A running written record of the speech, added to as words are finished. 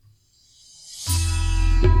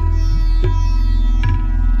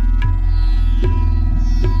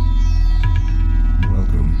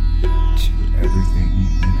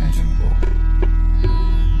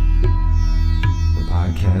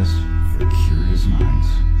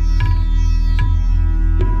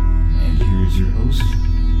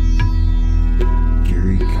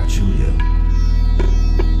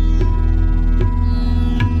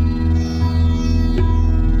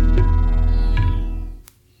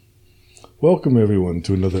Welcome, everyone,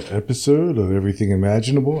 to another episode of Everything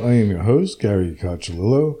Imaginable. I am your host, Gary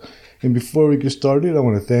Cocciolillo. And before we get started, I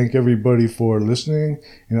want to thank everybody for listening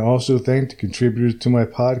and also thank the contributors to my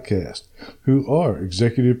podcast, who are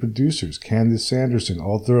executive producers Candace Sanderson,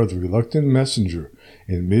 author of The Reluctant Messenger,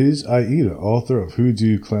 and Ms. Aida, author of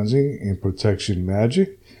Hoodoo Cleansing and Protection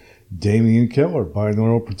Magic, Damian Keller,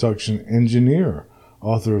 binaural production engineer,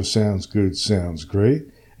 author of Sounds Good, Sounds Great,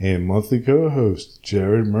 and monthly co-host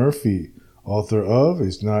Jared Murphy, author of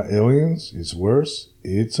It's Not Aliens, It's Worse,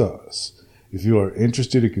 It's Us. If you are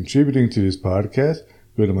interested in contributing to this podcast,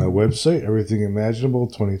 go to my website,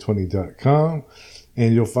 everythingimaginable2020.com,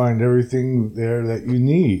 and you'll find everything there that you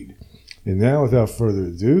need. And now, without further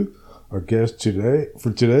ado, our guest today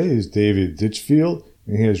is David Ditchfield,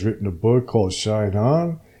 and he has written a book called Shine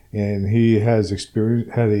On, and he has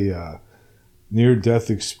had a near-death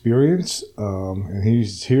experience, and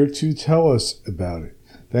he's here to tell us about it.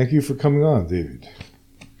 Thank you for coming on, David.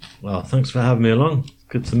 Well, thanks for having me along.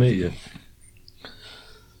 Good to meet you.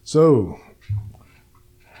 So,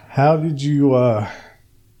 how did you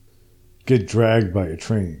get dragged by a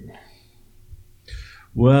train?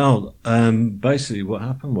 Well, basically what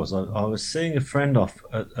happened was I was seeing a friend off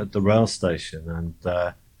at the rail station, and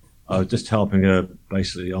I was just helping her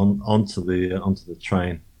basically onto the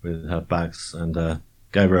train with her bags, and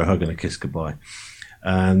gave her a hug and a kiss goodbye.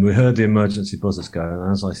 And we heard the emergency buzzers go,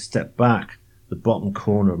 and as I stepped back, the bottom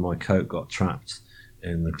corner of my coat got trapped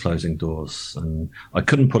in the closing doors, and I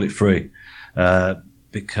couldn't pull it free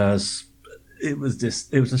because it was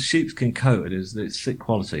a sheepskin coat. It's thick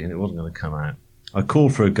quality, and it wasn't going to come out. I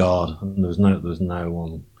called for a guard, and there was no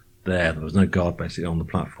one there. There was no guard basically on the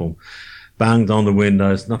platform. Banged on the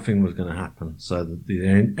windows, nothing was going to happen. So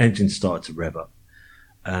the engine started to rev up.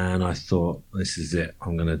 And I thought, this is it.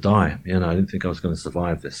 I'm going to die. I didn't think I was going to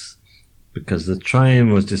survive this, because the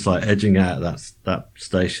train was just like edging out that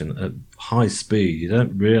station at high speed. You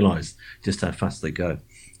don't realize just how fast they go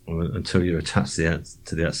until you're attached to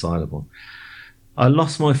the outside of one. I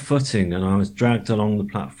lost my footing and I was dragged along the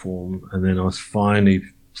platform, and then I was finally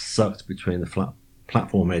sucked between the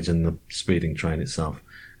platform edge and the speeding train itself,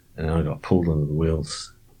 and I got pulled under the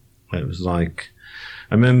wheels. It was like,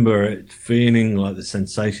 I remember it feeling like the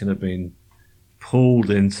sensation of being pulled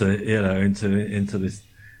into this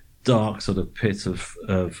dark sort of pit of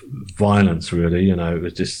violence. Really, it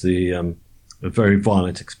was just a very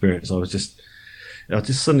violent experience. I just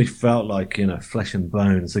suddenly felt like flesh and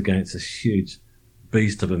bones against this huge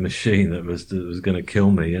beast of a machine that was going to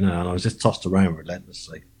kill me. And I was just tossed around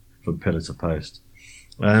relentlessly from pillar to post.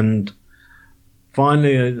 And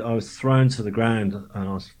finally, I was thrown to the ground, and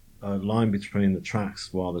I was lying between the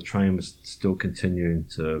tracks while the train was still continuing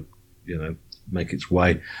to, make its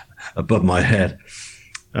way above my head.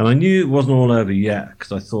 And I knew it wasn't all over yet,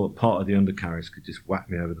 because I thought part of the undercarriage could just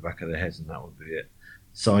whack me over the back of the head and that would be it.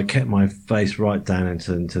 So I kept my face right down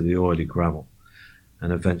into the oily gravel.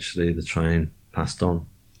 And eventually the train passed on,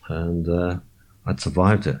 and I'd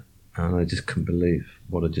survived it. And I just couldn't believe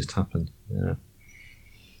what had just happened. Yeah.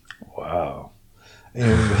 Wow.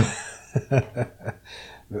 And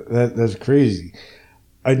that's crazy.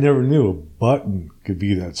 I never knew a button could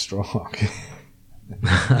be that strong.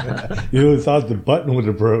 You would have thought the button would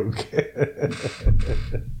have broke.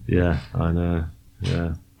 Yeah, I know.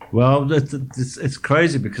 Yeah. Well, it's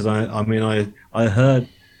crazy, because I heard,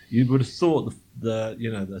 you would have thought the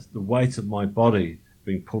weight of my body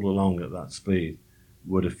being pulled along at that speed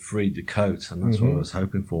would have freed the coat, and that's what I was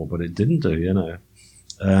hoping for, but it didn't do.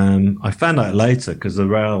 I found out later, because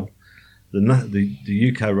the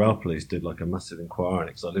UK Rail Police did like a massive inquiry on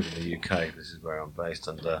it, because I live in the UK. This is where I'm based,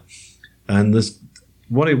 and there's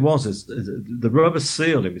what it was is the rubber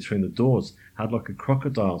seal in between the doors had like a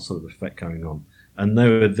crocodile sort of effect going on, and they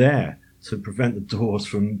were there to prevent the doors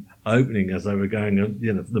from opening as they were going,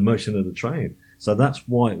 the motion of the train. So that's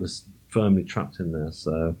why it was firmly trapped in there.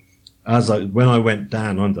 So when I went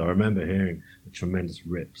down under, I remember hearing a tremendous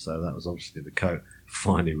rip. So that was obviously the coat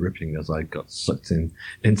finally ripping as I got sucked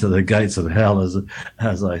into the gates of hell, as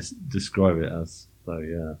I describe it as. So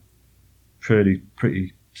yeah, pretty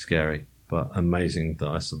scary, but amazing that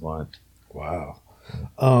I survived. Wow.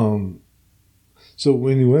 So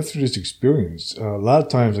when you went through this experience, a lot of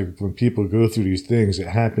times, like when people go through these things, it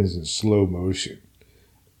happens in slow motion.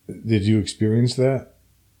 Did you experience that?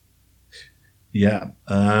 Yeah.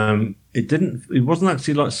 It wasn't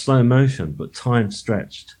actually like slow motion, but time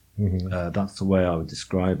stretched. That's the way I would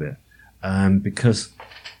describe it. Because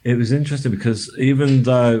it was interesting, because even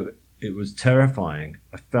though it was terrifying,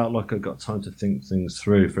 I felt like I got time to think things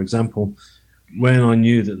through. For example, when I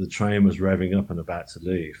knew that the train was revving up and about to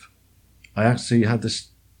leave, I actually had this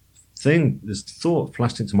this thought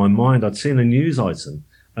flashed into my mind. I'd seen a news item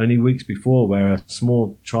only weeks before where a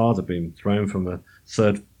small child had been thrown from a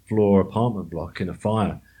third floor apartment block in a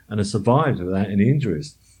fire and had survived without any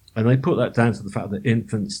injuries. And they put that down to the fact that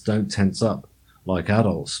infants don't tense up like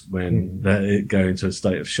adults when they go into a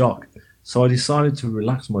state of shock. So I decided to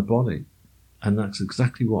relax my body, and that's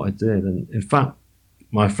exactly what I did. And in fact,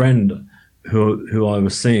 my friend who I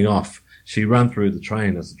was seeing off, she ran through the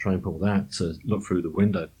train as the train pulled out to look through the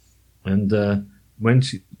window. And when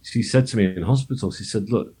she said to me in hospital, she said,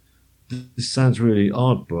 "Look, this sounds really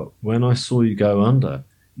odd, but when I saw you go under,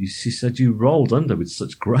 she said you rolled under with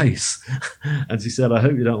such grace." And she said, "I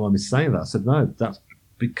hope you don't mind me saying that." I said, "No, that's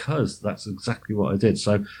because that's exactly what I did."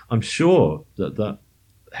 So I'm sure that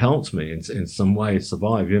helped me in some way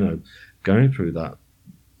survive, going through that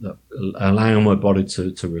allowing my body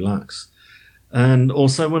to relax. And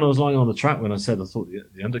also when I was lying on the track, when I said I thought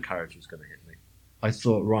the undercarriage was going to hit me, I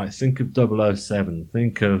thought, right, think of 007,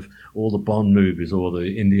 think of all the Bond movies or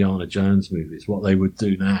the Indiana Jones movies, what they would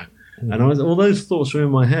do now. And all those thoughts were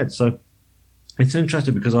in my head. So it's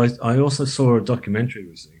interesting because I also saw a documentary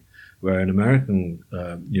recently where an American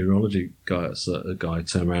neurology guy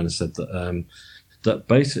turned around and said that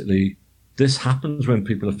basically this happens when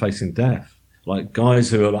people are facing death, like guys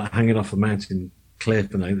who are like hanging off a mountain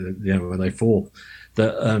cliff and when they fall,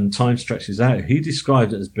 that time stretches out. He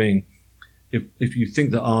described it as being, if you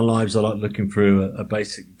think that our lives are like looking through a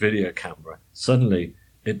basic video camera, suddenly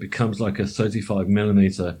it becomes like a 35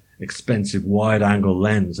 millimeter expensive wide angle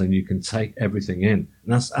lens and you can take everything in.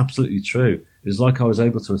 And that's absolutely true. It's like I was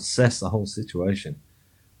able to assess the whole situation.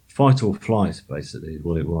 Fight or flight, basically, is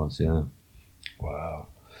what it was, yeah. Wow.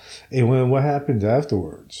 And what happened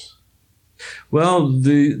afterwards? Well,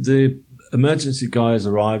 the emergency guys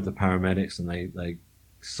arrived, the paramedics, and they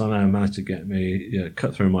somehow managed to get me,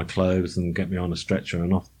 cut through my clothes and get me on a stretcher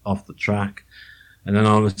and off the track. And then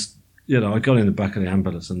I was, I got in the back of the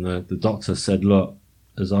ambulance and the doctor said, "Look,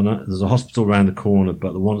 there's a hospital around the corner,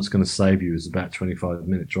 but the one that's going to save you is about a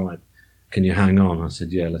 25-minute drive. Can you hang on?" I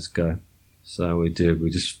said, "Yeah, let's go." So we did. We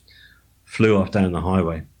just flew off down the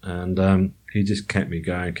highway, and he just kept me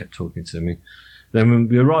going, kept talking to me. Then when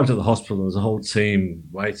we arrived at the hospital, there was a whole team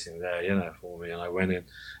waiting there, for me, and I went in.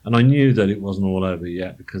 And I knew that it wasn't all over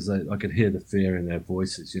yet because I could hear the fear in their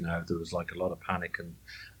voices, there was like a lot of panic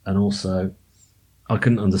and also I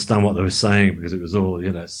couldn't understand what they were saying because it was all,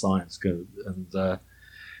 science. And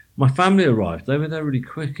my family arrived. They were there really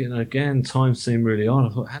quick, and again, time seemed really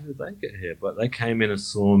odd. I thought, how did they get here? But they came in and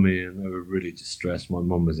saw me, and they were really distressed. My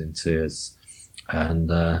mum was in tears, and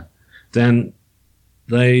then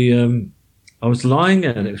I was lying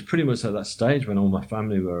there, and it was pretty much at that stage when all my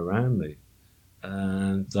family were around me,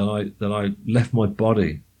 and then I left my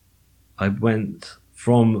body. I went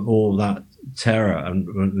from all that terror and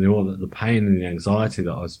all the pain and the anxiety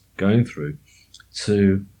that I was going through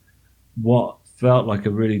to what felt like a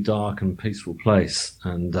really dark and peaceful place,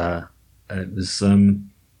 and it was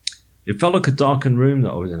it felt like a darkened room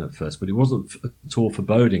that I was in at first, but it wasn't at all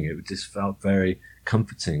foreboding. It just felt very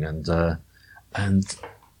comforting, and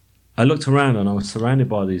I looked around and I was surrounded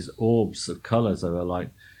by these orbs of colours that were like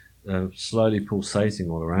slowly pulsating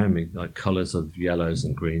all around me, like colours of yellows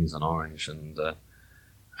and greens and orange, and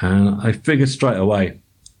I figured straight away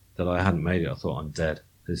that I hadn't made it. I thought, I'm dead.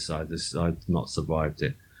 I'd not survived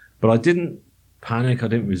it, but I didn't panic. I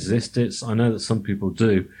didn't resist it. I know that some people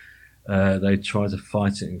do. They try to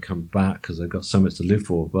fight it and come back because they've got so much to live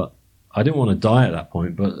for. But I didn't want to die at that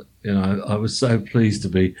point. But I was so pleased to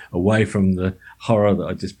be away from the horror that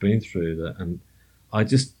I'd just been through. And I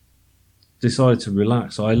just decided to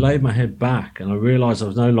relax. So I laid my head back, and I realised I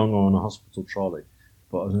was no longer on a hospital trolley,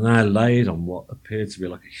 but I was now laid on what appeared to be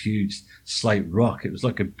like a huge slate rock. It was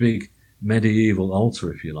like a big medieval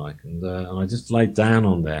altar, if you like. And I just laid down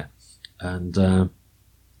on there. And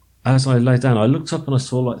as I lay down, I looked up and I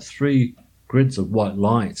saw like 3 grids of white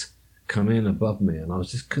light come in above me, and I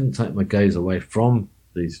just couldn't take my gaze away from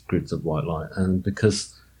these grids of white light. And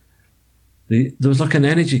because there was like an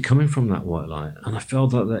energy coming from that white light, and I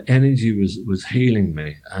felt that the energy was healing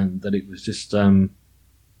me, and that it was just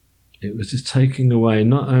taking away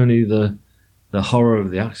not only the horror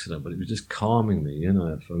of the accident, but it was just calming me,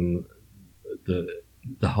 from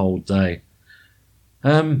the whole day.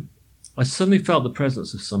 I suddenly felt the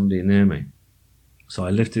presence of somebody near me. So I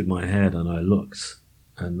lifted my head and I looked,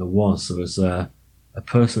 and there was a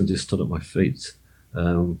person just stood at my feet,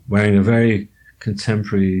 wearing a very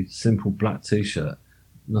contemporary, simple black T-shirt,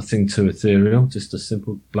 nothing too ethereal, just a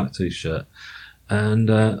simple black T-shirt. And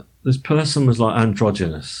this person was like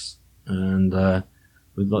androgynous, and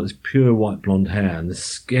with like this pure white blonde hair and this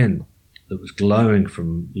skin that was glowing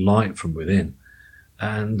from light from within.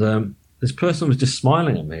 And this person was just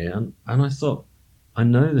smiling at me, and I thought, I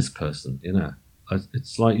know this person, you know.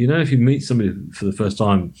 It's like, you know, if you meet somebody for the first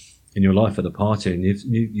time in your life at a party, and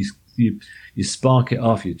you spark it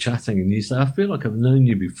off, you're chatting, and you say, I feel like I've known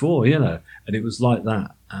you before, you know. And it was like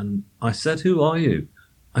that. And I said, who are you?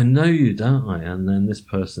 I know you, don't I? And then this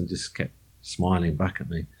person just kept smiling back at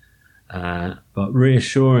me, but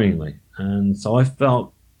reassuringly. And so I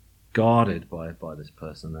felt guarded by this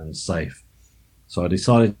person and safe. So I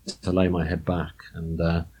decided to lay my head back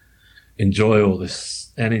and enjoy all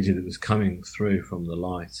this energy that was coming through from the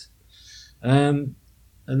light. And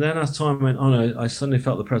then as time went on, I suddenly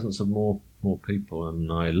felt the presence of more people, and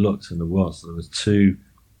I looked, and there was two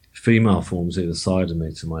female forms either side of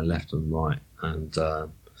me, to my left and right. And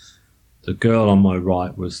the girl on my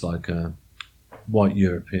right was like a white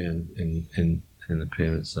European in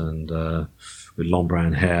appearance, and with long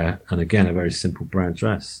brown hair, and again a very simple brown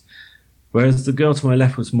dress. Whereas the girl to my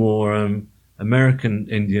left was more American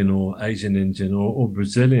Indian or Asian Indian or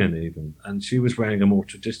Brazilian even, and she was wearing a more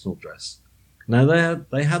traditional dress. Now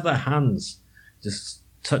they had their hands just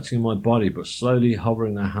touching my body, but slowly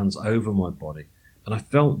hovering their hands over my body, and I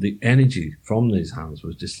felt the energy from these hands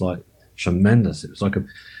was just like tremendous. It was like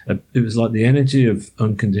it was like the energy of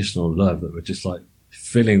unconditional love that were just like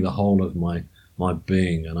filling the whole of my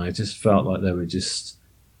being, and I just felt like they were just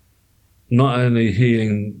not only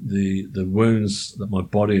healing the wounds that my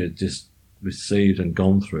body had just received and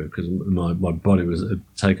gone through, because my body was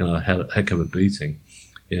taken a heck of a beating,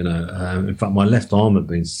 you know. In fact, my left arm had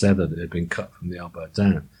been severed; it had been cut from the elbow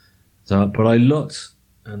down. So, but I looked,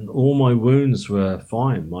 and all my wounds were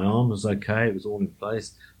fine. My arm was okay; it was all in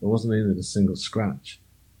place. There wasn't even a single scratch.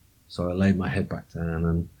 So I laid my head back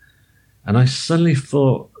down, and I suddenly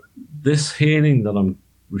thought, this healing that I'm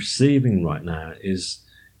receiving right now is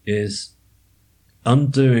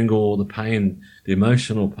undoing all the pain, the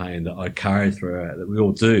emotional pain that I carried throughout, that we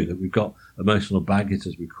all do, that we've got emotional baggage,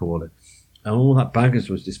 as we call it. And all that baggage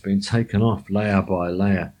was just being taken off layer by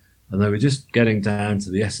layer. And they were just getting down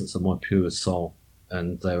to the essence of my pure soul.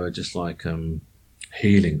 And they were just like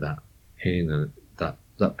healing that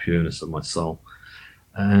pureness of my soul.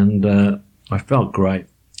 And I felt great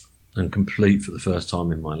and complete for the first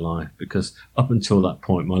time in my life, because up until that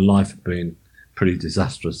point, my life had been pretty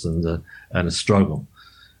disastrous and a struggle.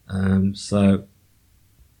 So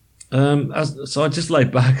I just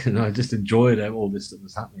laid back and I just enjoyed all this that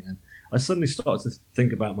was happening. And I suddenly started to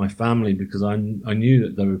think about my family, because I knew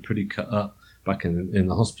that they were pretty cut up back in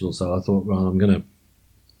the hospital. So I thought, well, I'm going to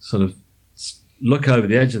sort of look over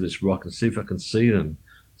the edge of this rock and see if I can see them.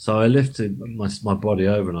 So I lifted my body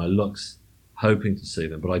over and I looked, hoping to see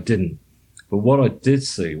them, but I didn't. But what I did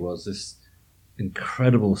see was this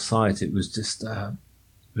incredible sight. It was just, it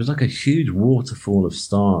was like a huge waterfall of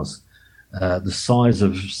stars, the size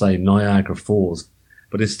of, say, Niagara Falls.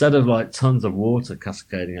 But instead of like tons of water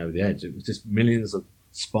cascading over the edge, it was just millions of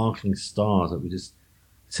sparkling stars that were just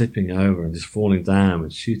tipping over and just falling down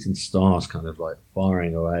and shooting stars kind of like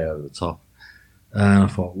firing away over the top. And I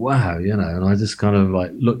thought, wow, you know, and I just kind of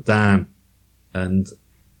like looked down, and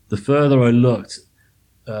the further I looked,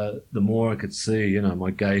 the more I could see, you know,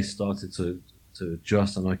 my gaze started to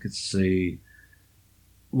adjust, and I could see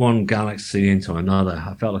one galaxy into another.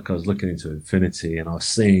 I felt like I was looking into infinity, and I was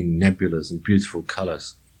seeing nebulas and beautiful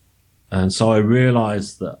colors. And so I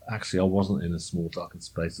realized that actually I wasn't in a small darkened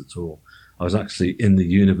space at all. I was actually in the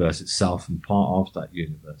universe itself and part of that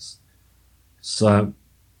universe. So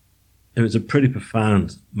it was a pretty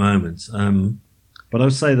profound moment. But I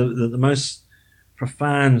would say that the most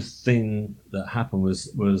profound thing that happened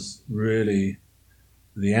was really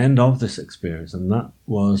the end of this experience, and that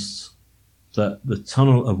was that the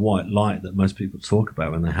tunnel of white light that most people talk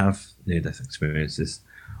about when they have near-death experiences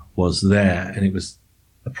was there, and it was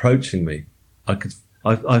approaching me.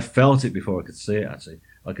 I felt it before I could see it. Actually,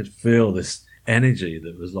 I could feel this energy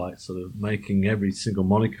that was like sort of making every single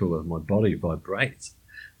molecule of my body vibrate.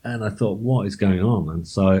 And I thought, what is going on? And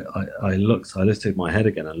so I looked, I lifted my head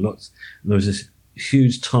again and looked, and there was this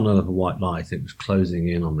huge tunnel of white light. It was closing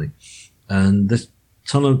in on me. And this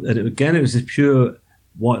tunnel, again, it was this pure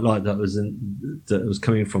white light that was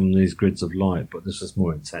coming from these grids of light, but this was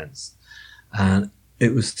more intense. And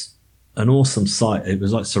it was an awesome sight. It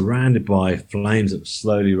was like surrounded by flames that were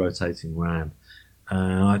slowly rotating around.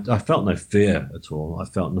 And I felt no fear at all. I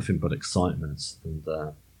felt nothing but excitement.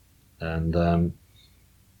 And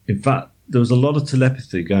in fact, there was a lot of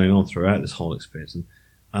telepathy going on throughout this whole experience.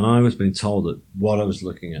 And I was being told that what I was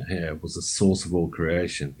looking at here was the source of all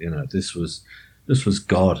creation. You know, this was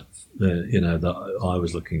God, you know, that I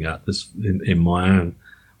was looking at this in my own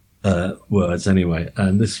words anyway.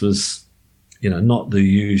 And this was, not the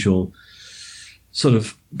usual sort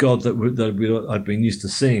of God I'd been used to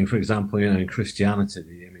seeing. For example, in Christianity,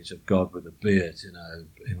 the image of God with a beard,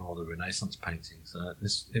 in all the Renaissance paintings.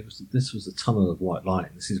 This was a tunnel of white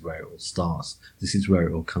light. This is where it all starts. This is where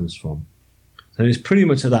it all comes from. So it's pretty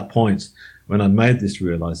much at that point when I made this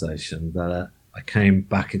realization that I came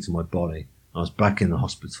back into my body. I was back in the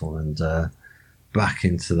hospital and back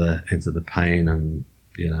into the pain and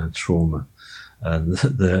trauma, and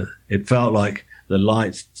it felt like the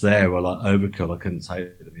lights there were like overkill. I couldn't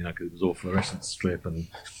take them, because it was all fluorescent strip and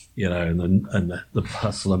the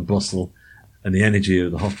hustle and bustle and the energy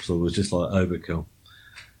of the hospital was just like overkill.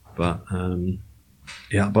 But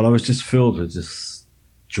but I was just filled with just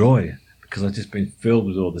joy because I'd just been filled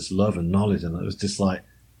with all this love and knowledge, and it was just like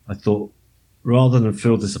I thought, rather than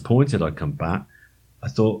feel disappointed I'd come back, I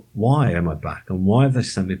thought, why am I back, and why have they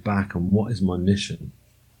sent me back, and what is my mission?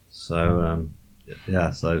 So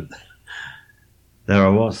so there I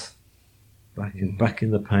was, back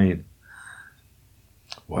in the pain.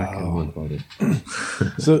 Wow. Back in my body.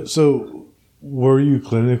 So were you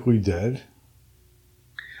clinically dead?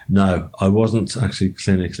 No, I wasn't actually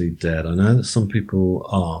clinically dead. I know that some people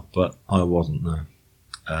are, but I wasn't,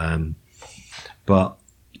 no. But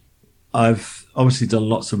I've obviously done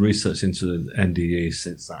lots of research into the NDE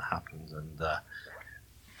since that happened, and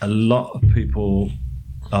a lot of people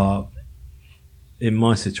are in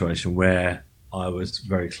my situation where I was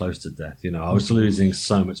very close to death. I was losing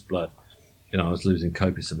so much blood. I was losing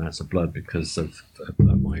copious amounts of blood because of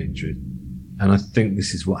my injury. And I think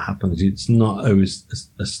this is what happens. It's not always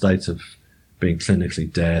a state of being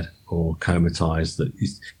clinically dead or comatized that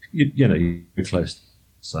you're close.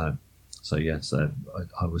 So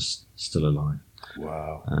I was still alive.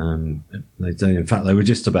 Wow. In fact, they were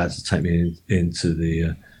just about to take me into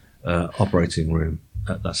the operating room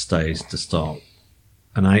at that stage to start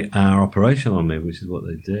an 8-hour operation on me, which is what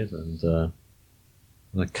they did. And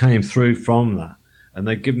I came through from that. And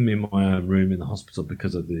they'd given me my own room in the hospital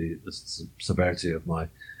because of the severity of my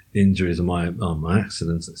injuries and my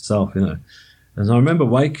accidents itself, And I remember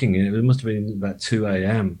waking, it must have been about 2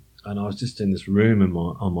 a.m., and I was just in this room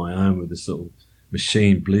on my own with this little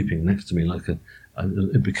machine bleeping next to me,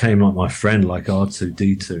 it became like my friend, like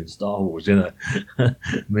R2-D2 in Star Wars,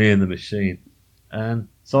 me and the machine. And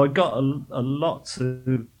so I got a lot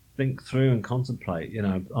to think through and contemplate.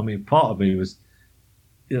 Part of me was,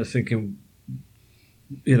 thinking,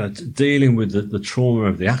 dealing with the trauma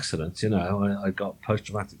of the accident. I got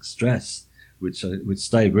post-traumatic stress, which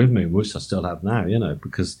stayed with me, which I still have now,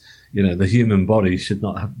 because, the human body should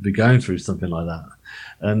not be going through something like that.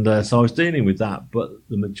 And so I was dealing with that, but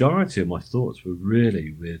the majority of my thoughts were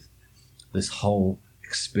really with this whole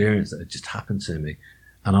experience that had just happened to me.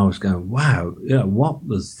 And I was going, wow, what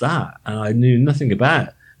was that? And I knew nothing about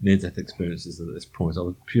near-death experiences at this point. I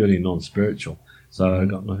was purely non-spiritual. So I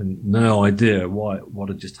got no idea what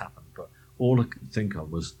had just happened. But all I could think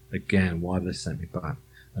of was, again, why have they sent me back?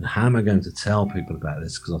 And how am I going to tell people about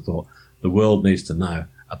this? Because I thought the world needs to know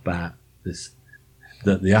about this,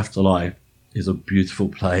 that the afterlife is a beautiful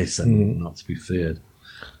place and not to be feared.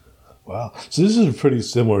 Wow. So this is pretty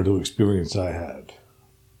similar to an experience I had.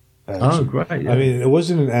 Actually. Oh, great. Yeah. I mean, it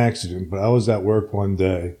wasn't an accident, but I was at work one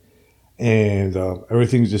day and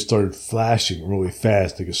everything just started flashing really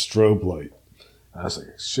fast, like a strobe light. I was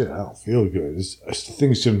like, shit, I don't feel good.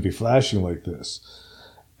 Things shouldn't be flashing like this.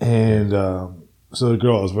 And so the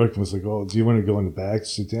girl I was working with was like, oh, do you want to go in the back to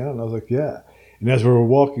sit down? And I was like, yeah. And as we were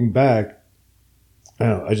walking back,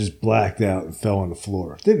 I just blacked out and fell on the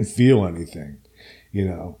floor. Didn't feel anything,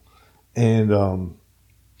 And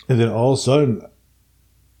then all of a sudden,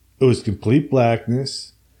 it was complete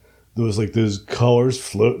blackness. There was like those colors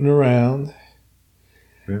floating around.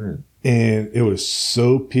 Brilliant. And it was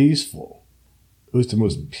so peaceful. It was the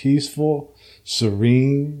most peaceful,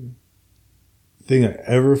 serene thing I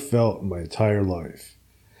ever felt in my entire life.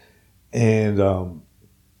 And I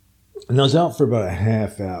was out for about a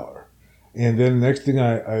half hour. And then the next thing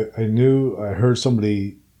I knew, I heard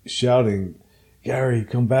somebody shouting, Gary,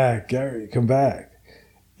 come back, Gary, come back.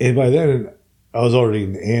 And by then, I was already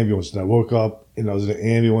in the ambulance. And I woke up and I was in the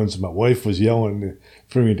ambulance and my wife was yelling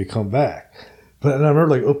for me to come back. But and I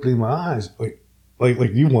remember opening my eyes, like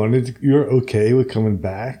you're okay with coming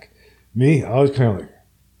back. Me, I was kind of like,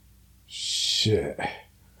 shit.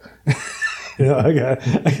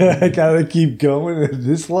 I gotta keep going in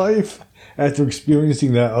this life after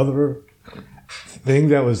experiencing that other thing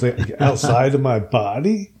that was outside of my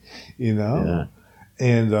body, Yeah.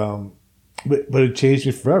 And but it changed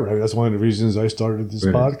me forever. I mean, that's one of the reasons I started this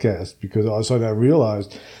podcast, because all of a sudden I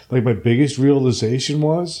realized, my biggest realization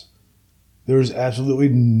was there's absolutely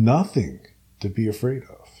nothing to be afraid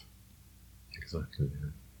of. Exactly. Yeah.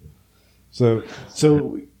 So,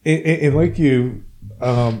 and like you,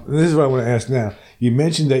 this is what I want to ask now. You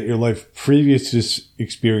mentioned that your life previous to this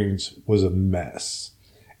experience was a mess,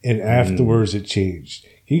 and afterwards it changed.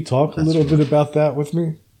 Can you talk a little bit about that with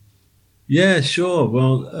me? Yeah, sure.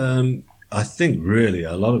 Well, I think really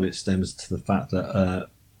a lot of it stems to the fact that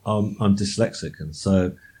I'm dyslexic,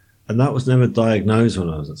 and that was never diagnosed when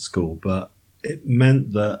I was at school, but it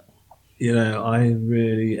meant that I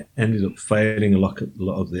really ended up failing a lot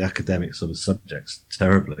of the academic sort of subjects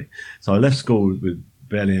terribly. So I left school with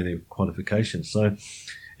barely any qualifications. So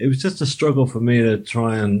it was just a struggle for me to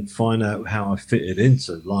try and find out how I fitted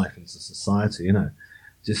into life, into society,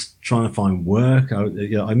 just trying to find work.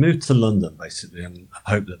 I moved to London basically and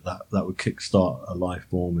hoped that would kickstart a life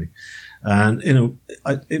for me. And,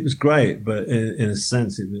 it was great, but in a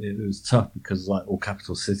sense it was tough because like all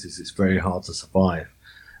capital cities, it's very hard to survive.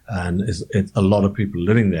 And a lot of people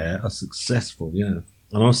living there are successful, and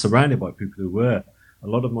I was surrounded by people who were. A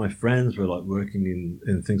lot of my friends were like working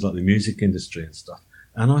in things like the music industry and stuff.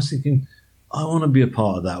 And I was thinking, I want to be a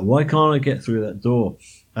part of that. Why can't I get through that door?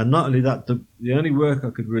 And not only that, the only work I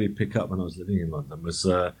could really pick up when I was living in London was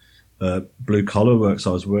blue collar work. So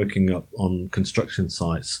I was working up on construction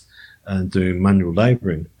sites and doing manual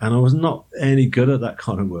labouring. And I was not any good at that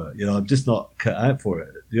kind of work. I'm just not cut out for it.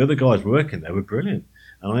 The other guys working there were brilliant.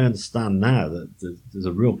 And I understand now that there's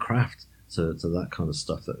a real craft to that kind of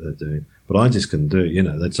stuff that they're doing. But I just couldn't do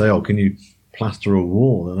it. They'd say, oh, can you plaster a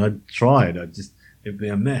wall? And I tried. It'd be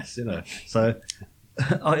a mess, So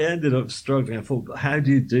I ended up struggling. I thought, how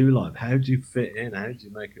do you do life? How do you fit in? How do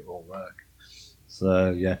you make it all work?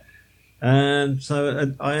 So, yeah. And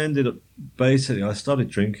so I ended up, basically, I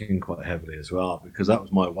started drinking quite heavily as well because that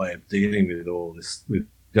was my way of dealing with all this, with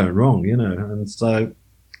going wrong, And so...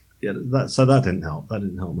 yeah, that didn't help. That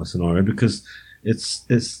didn't help my scenario because it's.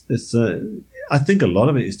 I think a lot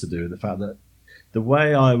of it is to do with the fact that the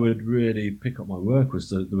way I would really pick up my work was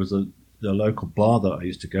that there was the local bar that I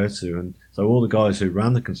used to go to, and so all the guys who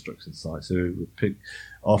ran the construction sites who would pick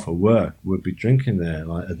offer work would be drinking there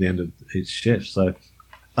like at the end of each shift. So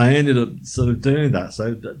I ended up sort of doing that.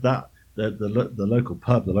 So the local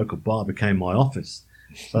pub, the local bar became my office.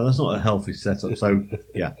 So that's not a healthy setup. So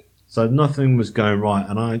yeah. So nothing was going right,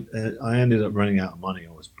 and I ended up running out of money.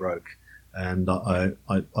 I was broke, and I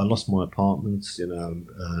lost my apartment,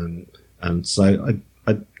 and so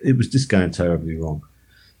it was just going terribly wrong.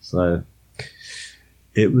 So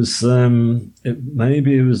it was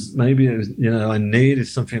maybe it was I needed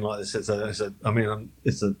something like this. It's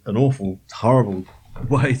an awful, horrible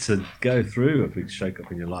way to go through a big shake-up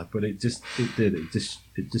in your life, but it just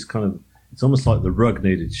kind of, it's almost like the rug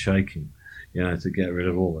needed shaking. To get rid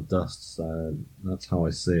of all the dust. So that's how I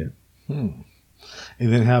see it. And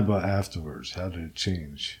then how about afterwards? How did it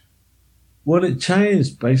change? Well, it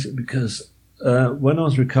changed basically because when I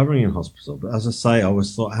was recovering in hospital, but as I say, I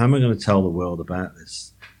thought, how am I going to tell the world about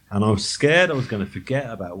this? And I was scared I was going to forget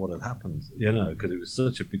about what had happened, because it was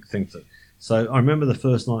such a big thing. So I remember the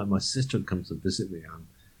first night my sister had come to visit me, and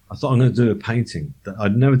I thought I'm going to do a painting. That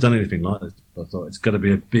I'd never done anything like this. But I thought it's got to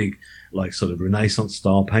be a big, like sort of Renaissance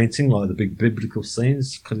style painting, like the big biblical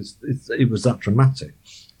scenes, because it was that dramatic.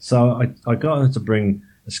 So I got her to bring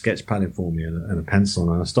a sketch pad in for me and a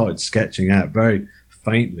pencil, and I started sketching out very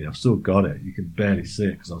faintly. I've still got it. You can barely see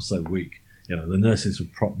it because I was so weak. The nurses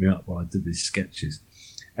would prop me up while I did these sketches.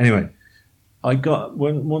 Anyway,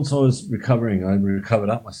 once I was recovering, I recovered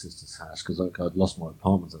at my sister's house because I'd lost my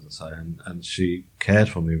apartment, as I say, and she cared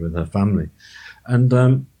for me with her family.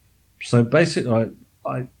 And so basically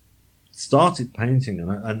I started painting,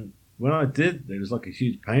 and when I did, it was like a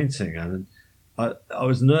huge painting, and I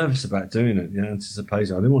was nervous about doing it,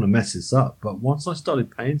 anticipation. I didn't want to mess this up. But once I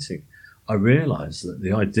started painting, I realized that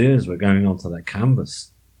the ideas were going onto that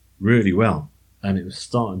canvas really well, and it was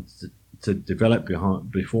starting to develop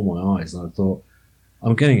before my eyes. And I thought,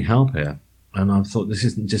 I'm getting help here. And I thought, this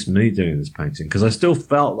isn't just me doing this painting, because I still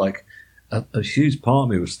felt like a huge part of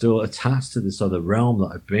me was still attached to this other realm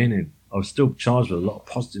that I've been in. I was still charged with a lot of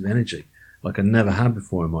positive energy, like I never had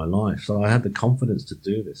before in my life. So I had the confidence to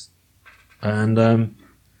do this. And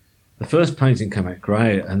the first painting came out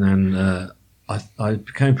great, and then I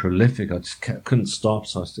became prolific. I just couldn't stop,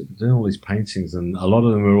 so I started doing all these paintings, and a lot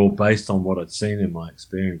of them were all based on what I'd seen in my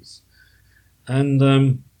experience.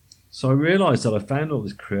 And so I realised that I found all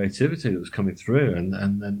this creativity that was coming through,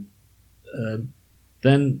 and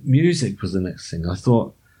then music was the next thing. I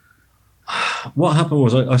thought, what happened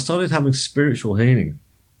was I started having spiritual healing,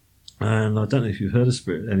 and I don't know if you've heard of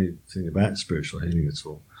anything about spiritual healing at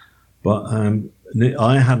all. But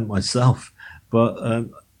I hadn't myself. But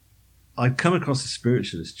I'd come across a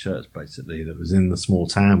spiritualist church, basically, that was in the small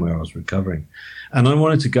town where I was recovering. And I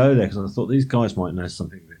wanted to go there because I thought these guys might know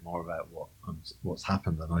something a bit more about what's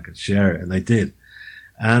happened and I could share it. And they did.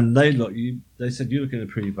 And they said, you look in a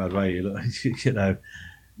pretty bad way. You look, you know,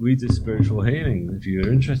 we do spiritual healing. If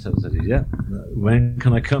you're interested, I said, yeah. When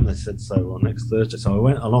can I come? They said, so, well, next Thursday. So I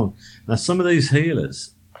went along. Now, some of these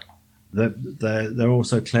healers, they're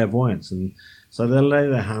also clairvoyants. And so they'll lay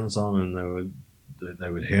their hands on and they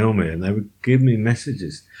would heal me and they would give me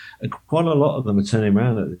messages. And quite a lot of them were turning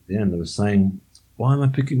around at the end. They were saying, why am I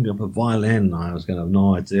picking up a violin? I was going to have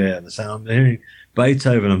no idea. And they said, I'm hearing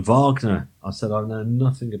Beethoven and Wagner. I said, I know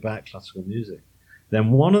nothing about classical music.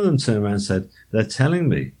 Then one of them turned around and said, they're telling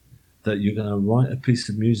me that you're going to write a piece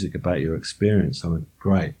of music about your experience. I went,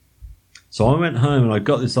 great. So I went home and I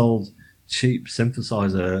got this old cheap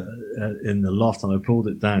synthesizer in the loft and I pulled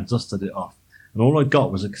it down, dusted it off. And all I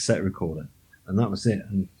got was a cassette recorder. And that was it.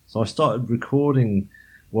 And so I started recording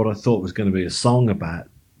what I thought was going to be a song about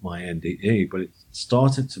my NDE, but it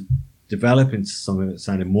started to develop into something that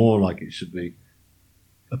sounded more like it should be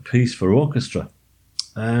a piece for orchestra.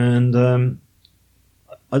 And there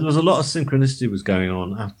was a lot of synchronicity was going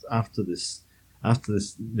on after this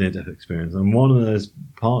near-death experience. And one of those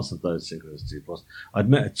parts of those synchronicities was I'd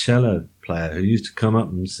met a cello player who used to come up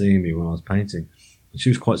and see me when I was painting. And she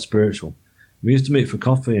was quite spiritual. We used to meet for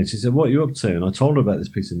coffee, and she said, what are you up to? And I told her about this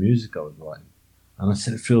piece of music I was writing. And I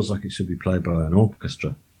said, it feels like it should be played by an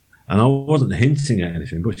orchestra. And I wasn't hinting at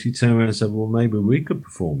anything, but she turned around and said, well, maybe we could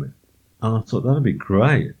perform it. And I thought, that'd be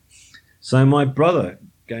great. So my brother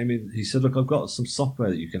gave me, he said, look, I've got some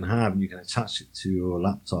software that you can have, and you can attach it to your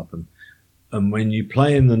laptop. And when you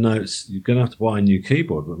play in the notes, you're going to have to buy a new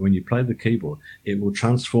keyboard. But when you play the keyboard, it will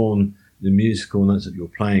transform the musical notes that you're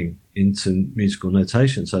playing into musical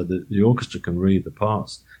notation so that the orchestra can read the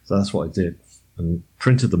parts. So that's what I did, and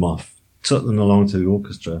printed them off, took them along to the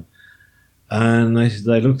orchestra, and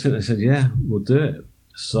they looked at it and said, yeah, we'll do it.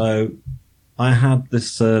 So I had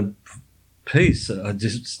this piece that I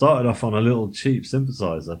just started off on a little cheap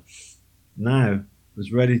synthesizer, now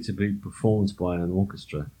was ready to be performed by an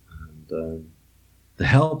orchestra. And the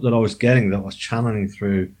help that I was getting, that I was channeling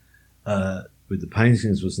through with the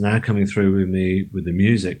paintings, was now coming through with me with the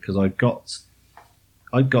music, because I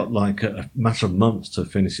got like a matter of months to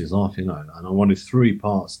finish this off, you know, and I wanted 3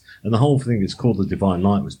 parts, and the whole thing is called The Divine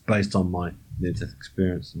Light, was based on my near-death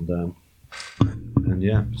experience, and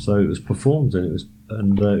yeah, so it was performed, and it was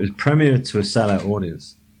premiered to a sellout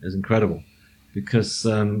audience. It was incredible, because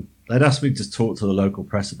they'd asked me to talk to the local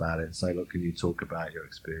press about it and say, look, can you talk about your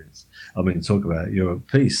experience? talk about your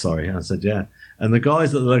piece, sorry. And I said, yeah. And the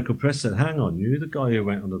guys at the local press said, hang on, you're the guy who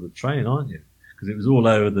went under the train, aren't you? Because it was all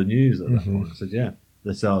over the news at that point. I said, yeah.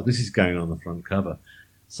 They said, oh, this is going on the front cover.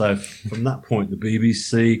 So from that point, the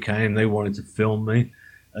BBC came, they wanted to film me.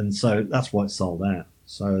 And so that's why it sold out.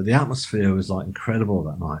 So the atmosphere was like incredible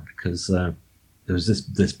that night, because there was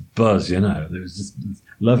this buzz, you know, there was this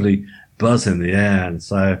lovely buzz in the air. And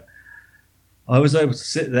so I was able to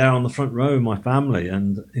sit there on the front row with my family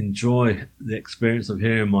and enjoy the experience of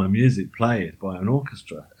hearing my music played by an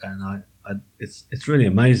orchestra. And it's really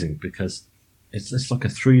amazing, because it's like a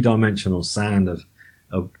 3-dimensional sound of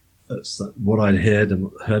what I'd heard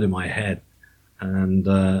in my head,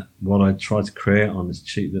 and what I tried to create on this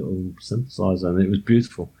cheap little synthesizer, and it was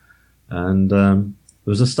beautiful. And there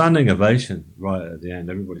was a standing ovation right at the end.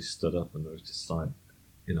 Everybody stood up, and there was just like,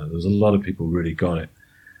 you know, there was a lot of people really got it.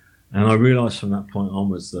 And I realized from that point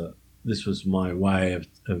onwards that this was my way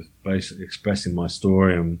of basically expressing my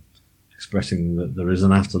story and expressing that there is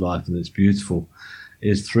an afterlife and it's beautiful,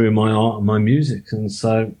 is through my art and my music. And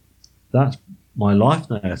so that's my life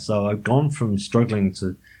now. So I've gone from struggling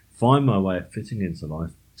to find my way of fitting into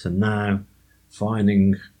life to now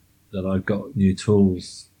finding that I've got new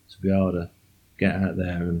tools to be able to get out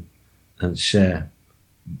there and share,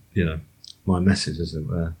 you know, my message, as it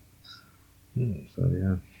were. So,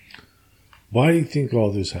 yeah. Why do you think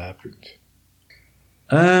all this happened?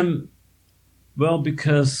 Well,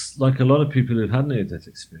 because like a lot of people who've had near-death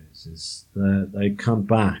experiences, they come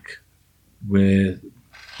back with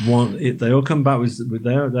they all come back with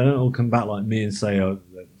they don't all come back like me and say, oh,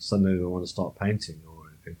 suddenly they want to start painting or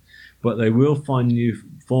anything, but they will find new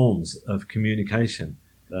forms of communication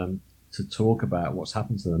to talk about what's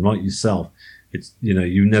happened to them. Like yourself, it's, you know,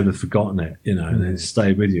 you've never forgotten it, you know, and it's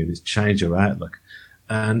stayed with you and it's changed your outlook.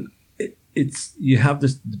 And it's you have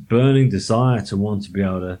this burning desire to want to be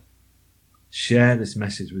able to share this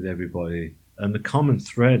message with everybody. And the common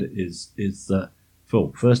thread is that,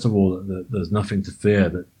 first of all, that there's nothing to fear,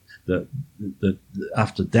 that that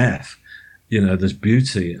after death, there's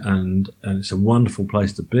beauty, and it's a wonderful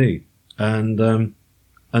place to be. And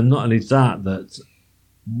not only that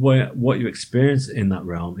what you experience in that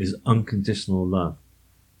realm is unconditional love.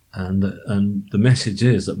 And the message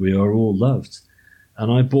is that we are all loved.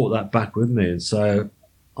 And I brought that back with me. And so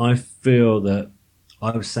I feel that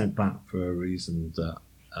I was sent back for a reason, that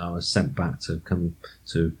I was sent back to come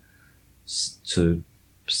to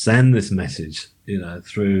send this message,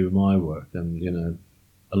 through my work. And,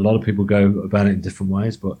 a lot of people go about it in different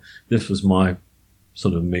ways, but this was my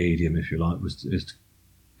sort of medium, if you like, is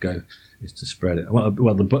to spread it.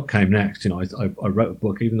 Well, the book came next. I wrote a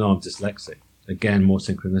book, even though I'm dyslexic. Again, more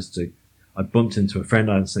synchronicity. I bumped into a friend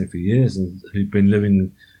I hadn't seen for years, and who'd been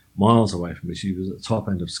living miles away from me. She was at the top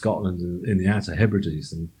end of Scotland in the Outer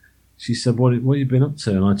Hebrides, and she said, what have you been up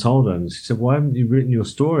to? And I told her, and she said, why haven't you written your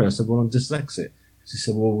story? I said, well, I'm dyslexic. She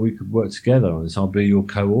said, well, we could work together on this. I'll be your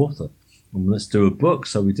co-author, and let's do a book.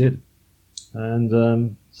 So we did.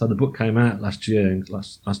 And so the book came out last June.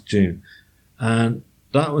 And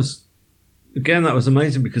that was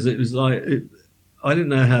amazing, because it was like, I didn't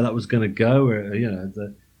know how that was going to go.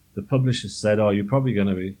 The publisher said, oh, you're probably going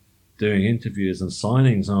to be doing interviews and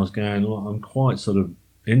signings. And I was going, well, I'm quite sort of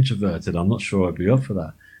introverted. I'm not sure I'd be up for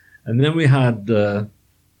that. And then we had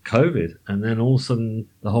COVID, and then all of a sudden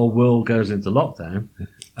the whole world goes into lockdown.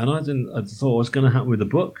 And I thought what's going to happen with the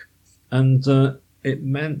book. And it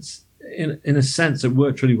meant, in a sense, it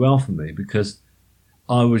worked really well for me, because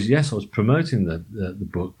I was promoting the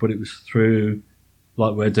book, but it was through,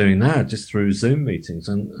 like we're doing now, just through Zoom meetings,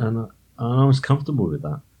 and I was comfortable with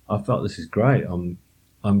that. I felt, this is great. I'm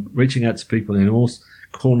reaching out to people in all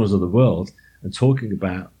corners of the world and talking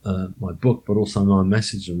about my book, but also my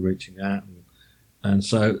message, and reaching out. And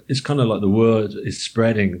so it's kind of like the word is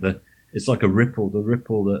spreading. It's like a ripple. The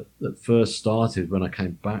ripple that first started when I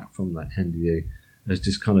came back from that NDE has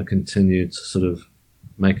just kind of continued to sort of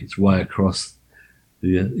make its way across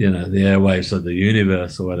the airwaves of the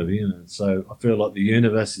universe or whatever. So I feel like the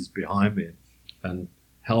universe is behind me and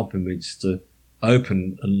helping me just to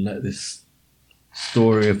open and let this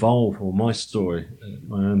story evolve, or my story,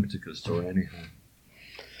 my own particular story anyhow.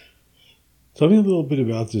 Tell me a little bit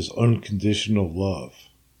about this unconditional love.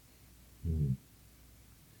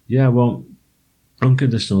 Yeah, well,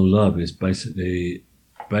 unconditional love is basically,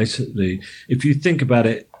 if you think about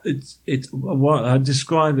it, it's what I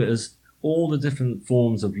describe it as all the different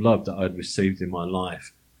forms of love that I'd received in my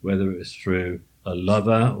life, whether it was through a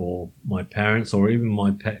lover or my parents or even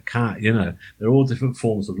my pet cat. They're all different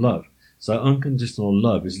forms of love. So unconditional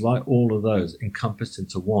love is like all of those encompassed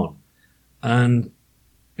into one. And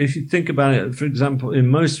if you think about it, for example, in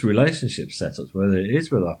most relationship setups, whether it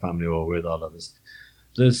is with our family or with our lovers,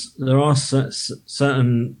 there are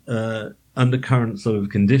certain undercurrent sort of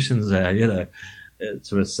conditions there,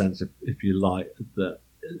 to a sense, if you like, that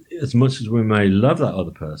as much as we may love that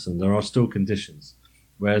other person, there are still conditions.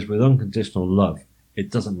 Whereas with unconditional love,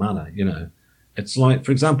 it doesn't matter, It's like,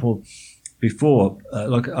 for example, before,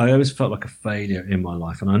 like I always felt like a failure in my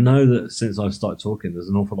life. And I know that since I've started talking, there's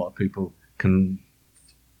an awful lot of people can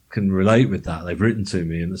relate with that. They've written to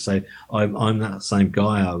me and they say, I'm that same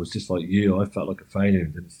guy. I was just like you. I felt like a failure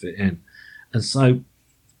and didn't fit in. And so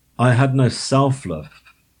I had no self-love,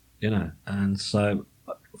 And so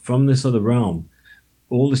from this other realm,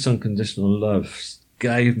 all this unconditional love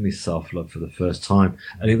gave me self-love for the first time.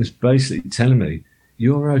 And it was basically telling me,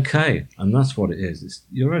 you're okay. And that's what it is.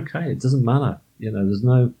 You're okay. It doesn't matter. There's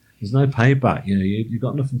no payback. You've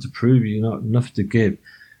got nothing to prove. You've got nothing to give.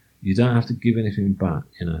 You don't have to give anything back.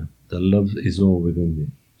 The love is all within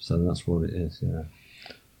you. So that's what it is. Yeah.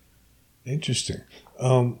 Interesting.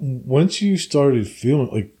 Once you started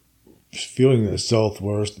feeling that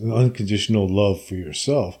self-worth and unconditional love for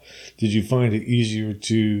yourself, did you find it easier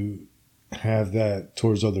to have that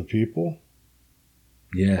towards other people?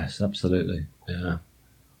 Yes, absolutely. Yeah.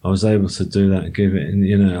 I was able to do that and give it. And,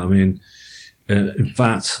 in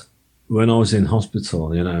fact, when I was in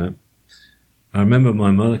hospital, I remember my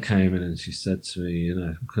mother came in and she said to me,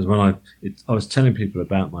 because when I was telling people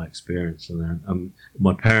about my experience, and then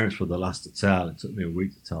my parents were the last to tell. It took me a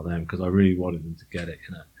week to tell them because I really wanted them to get it,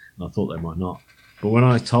 and I thought they might not. But when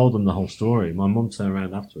I told them the whole story, my mum turned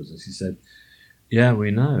around afterwards and she said, yeah, we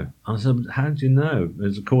know. And I said, how did you know?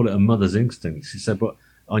 They call it a mother's instinct. She said, but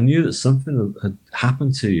I knew that something had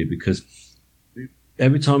happened to you, because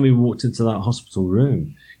every time we walked into that hospital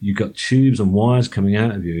room, you got tubes and wires coming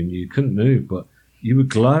out of you and you couldn't move, but you were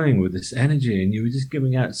glowing with this energy and you were just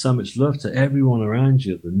giving out so much love to everyone around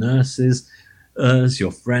you, the nurses, us,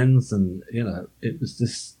 your friends, and, it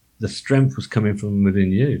was the strength was coming from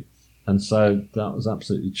within you. And so that was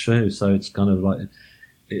absolutely true. So it's kind of like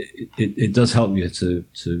it does help you to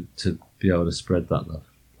be able to spread that love.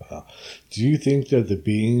 Wow. Do you think that the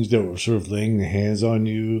beings that were sort of laying the hands on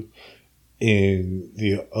you in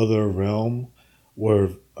the other realm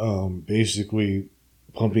were basically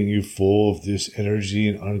pumping you full of this energy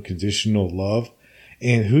and unconditional love?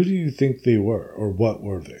 And who do you think they were, or what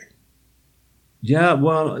were they? Yeah,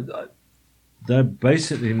 well, they're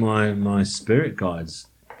basically my spirit guides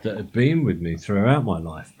that have been with me throughout my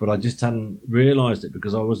life, but I just hadn't realized it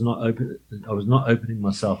because I was not opening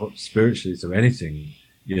myself up spiritually to anything.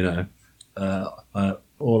 You know,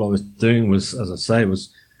 all I was doing was, as I say, was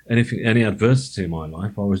any adversity in my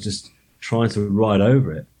life, I was just trying to ride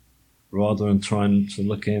over it rather than trying to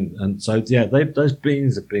look in. And so, yeah, those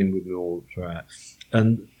beings have been with me all throughout.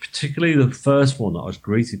 And particularly the first one that I was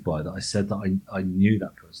greeted by, that I said that I knew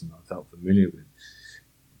that person, that I felt familiar with.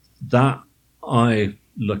 That I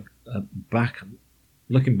looking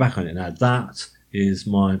back on it now, that is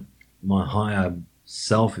my higher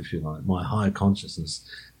self, if you like, my higher consciousness.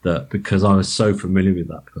 That because I was so familiar with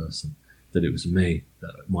that person, that it was me,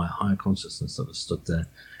 that my higher consciousness that was stood there,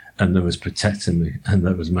 and that was protecting me, and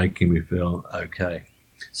that was making me feel okay.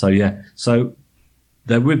 So yeah, so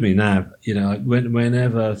they're with me now. You know,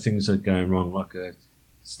 whenever things are going wrong, like I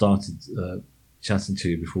started chatting to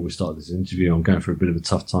you before we started this interview, I'm going through a bit of a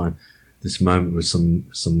tough time this moment with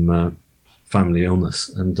some family illness,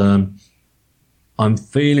 and I'm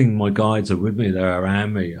feeling my guides are with me. They're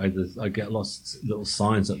around me. I get lots of little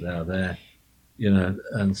signs that they're there, you know,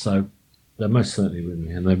 and so they're most certainly with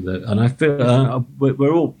me. And I feel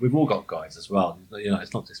we've all got guides as well. You know,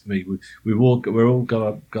 it's not just me. We're all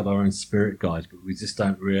got our own spirit guides, but we just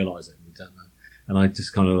don't realise it. We don't know. And I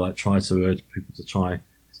just kind of like try to urge people to try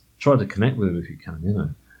to connect with them if you can. You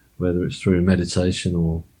know, whether it's through meditation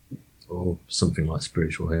or something like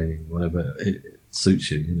spiritual healing, whatever it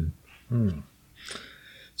suits you. You know. Hmm.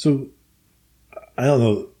 So, I don't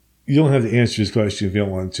know. You don't have to answer this question if you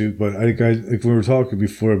don't want to, but I think like we were talking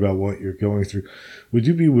before about what you're going through. Would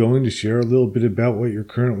you be willing to share a little bit about what you're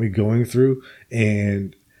currently going through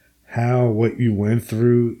and how what you went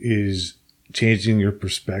through is changing your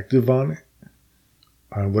perspective on it?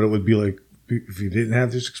 On what it would be like if you didn't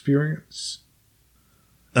have this experience?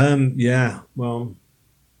 Yeah. Well,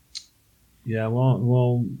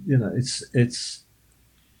 you know, it's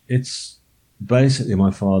basically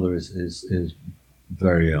my father is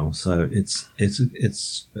very ill, so it's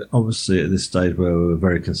obviously at this stage where we're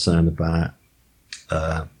very concerned about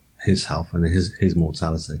his health and his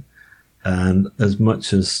mortality, and as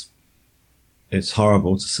much as it's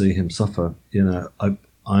horrible to see him suffer, you know, I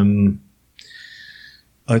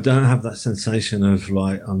don't have that sensation of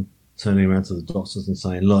like I'm turning around to the doctors and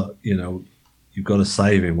saying, look, you know, you've got to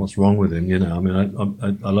save him. What's wrong with him? You know, I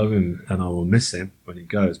mean, I love him and I will miss him when he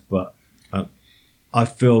goes, but I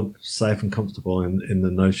feel safe and comfortable in the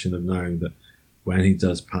notion of knowing that when he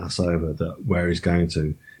does pass over, that where he's going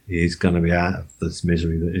to be out of this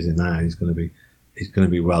misery that he's in now. He's going to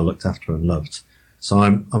be well looked after and loved. So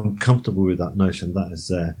I'm comfortable with that notion that is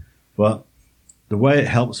there. But the way it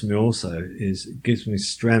helps me also is it gives me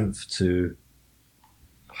strength to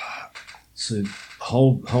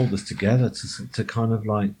hold this together, to kind of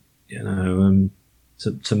like, you know,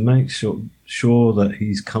 to make sure that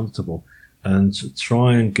he's comfortable, and to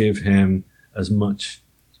try and give him as much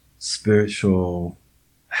spiritual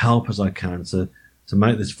help as I can to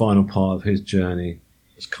make this final part of his journey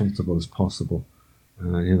as comfortable as possible.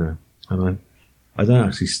 You know, and I don't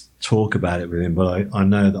actually talk about it with him, but I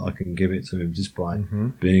know that I can give it to him just by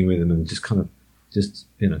being with him and just kind of just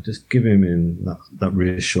give him in that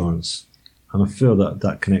reassurance. And I feel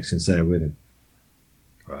that connection's there with him.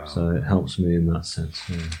 Wow. So it helps me in that sense.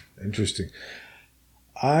 Yeah. Interesting.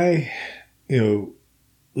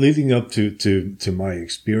 Leading up to my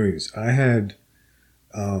experience, I had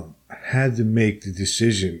to make the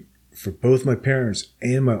decision for both my parents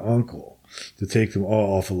and my uncle to take them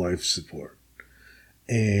all off of life support.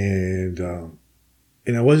 And I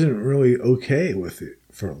wasn't really okay with it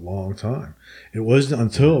for a long time. It wasn't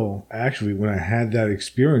until actually when I had that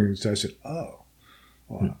experience, I said, oh,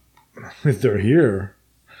 well, if they're here,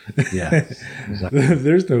 yeah, exactly.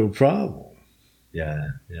 There's no problem. Yeah.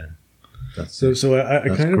 So I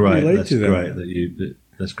kind of relate to that.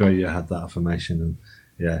 That's great you had that affirmation, and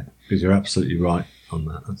yeah, because you're absolutely right on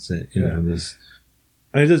that. That's it. You know, and it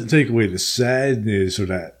doesn't take away the sadness or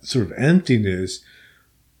that sort of emptiness,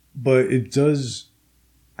 but it does.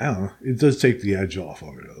 I don't know. It does take the edge off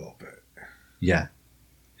of it a little bit. Yeah,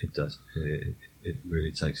 It does. It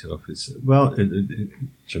really takes it off.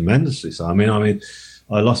 Tremendously so. I mean,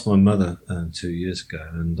 I lost my mother 2 years ago,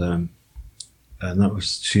 and that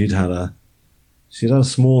was she'd had a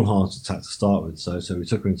small heart attack to start with. So we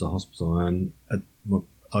took her into hospital, and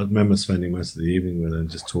I remember spending most of the evening with her and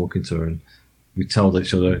just talking to her, and we told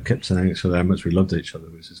each other, kept saying each other how much we loved each other,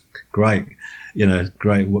 which is great,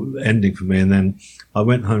 great ending for me. And then I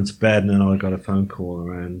went home to bed, and then I got a phone call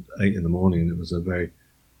around 8 in the morning, and it was a very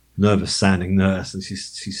nervous sounding nurse, and she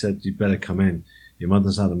said, "You better come in. Your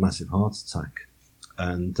mother's had a massive heart attack."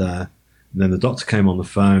 And then the doctor came on the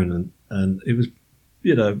phone, and it was,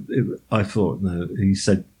 I thought, no, he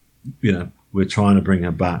said, we're trying to bring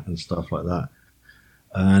her back and stuff like that.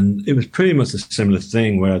 And it was pretty much a similar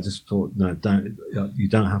thing where I just thought, no, you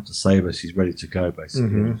don't have to save her. She's ready to go, basically.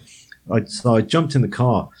 Mm-hmm. So I jumped in the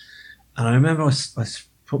car, and I remember I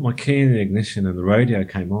put my key in the ignition, and the radio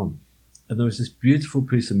came on. And there was this beautiful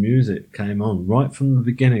piece of music came on right from the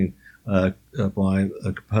beginning by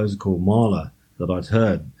a composer called Mahler that I'd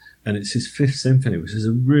heard. And it's his Fifth Symphony, which is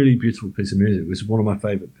a really beautiful piece of music. It was one of my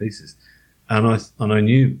favourite pieces. And I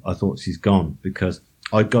thought she's gone, because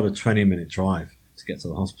I'd got a 20-minute drive to get to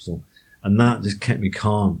the hospital. And that just kept me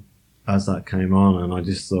calm as that came on. And I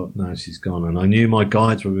just thought, no, she's gone. And I knew my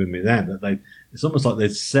guides were with me then. That it's almost like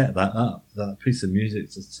they'd set that up, that piece of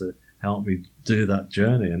music, just to help me do that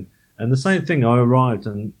journey. And the same thing, I arrived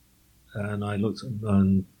and I looked,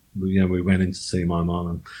 and we went in to see my mum,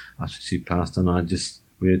 and after she passed, and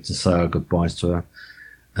we had to say our goodbyes to her,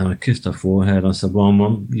 and I kissed her forehead. I said, "Well,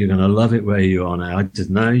 Mum, you're going to love it where you are now. I just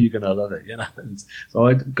know you're going to love it, And so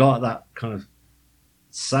I got that kind of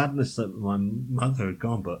sadness that my mother had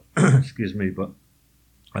gone, but excuse me, but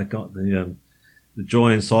I got the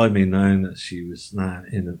joy inside me knowing that she was now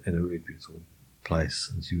in a really beautiful place,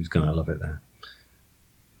 and she was going to love it there.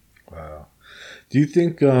 Wow. Do you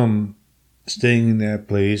think staying in that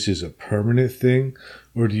place is a permanent thing,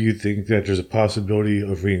 or do you think that there's a possibility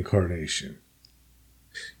of reincarnation?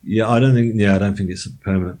 Yeah, I don't think it's a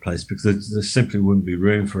permanent place, because there simply wouldn't be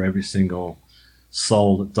room for every single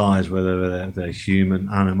soul that dies, whether they're human,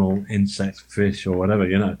 animal, insect, fish, or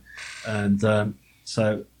whatever, And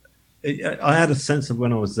so I had a sense of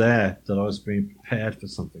when I was there that I was being prepared for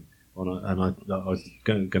something. And I was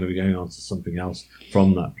going to be going on to something else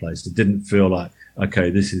from that place. It didn't feel like, okay,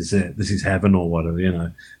 this is it, this is heaven or whatever,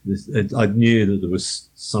 I knew that there was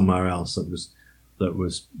somewhere else that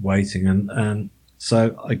was waiting, and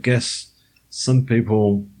so I guess some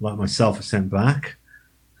people like myself are sent back,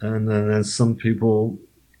 and then some people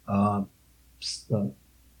are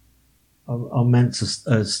meant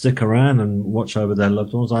to stick around and watch over their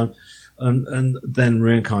loved ones. And then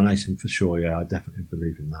reincarnation, for sure, yeah, I definitely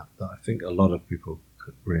believe in that. I think a lot of people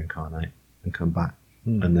could reincarnate and come back,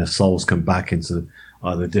 and their souls come back into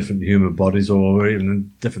either different human bodies or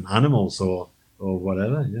even different animals or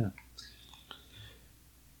whatever, yeah.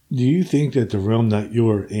 Do you think that the realm that you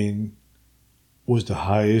were in was the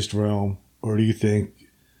highest realm, or do you think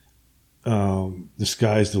the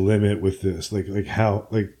sky's the limit with this?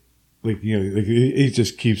 It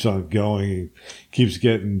just keeps on going and keeps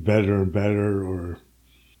getting better and better, or?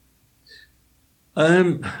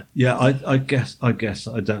 Yeah, I guess I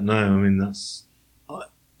don't know. I mean,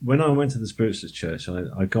 when I went to the Spiritualist Church,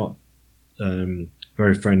 I got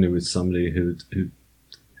very friendly with somebody who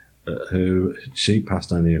she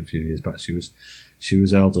passed only a few years back. She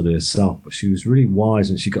was elderly herself, but she was really wise,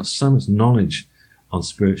 and she got so much knowledge on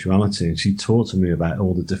spirituality, and she taught to me about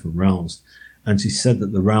all the different realms. And she said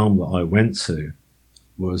that the realm that I went to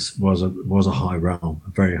was a high realm,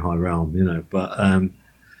 a very high realm, But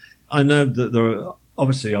I know that there are,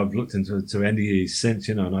 obviously I've looked into NDE since,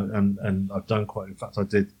 and I've done quite. In fact, I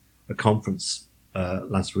did a conference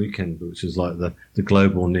last weekend, which is like the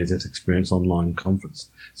Global Near-Death Experience online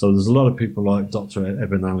conference. So there's a lot of people like Dr.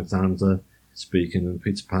 Eben Alexander speaking, and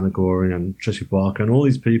Peter Panagori and Tricia Barker, and all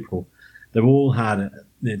these people. They've all had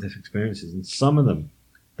near-death experiences, and some of them,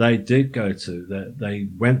 they did go to, they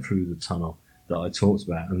went through the tunnel that I talked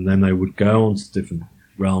about, and then they would go on to different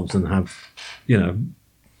realms and have,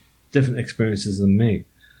 different experiences than me.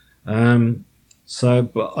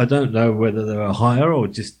 But I don't know whether they were higher or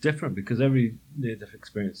just different, because every near-death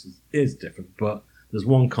experience is different. But there's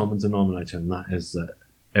one common denominator, and that is that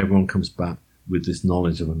everyone comes back with this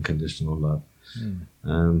knowledge of unconditional love.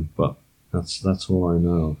 But that's all I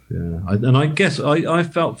know of, yeah. And I guess I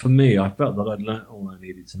felt that I'd learnt all I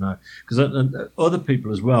needed to know, because other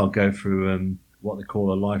people as well go through what they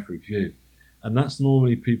call a life review, and that's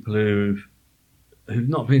normally people who've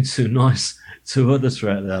not been too nice to others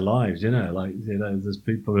throughout their lives. There's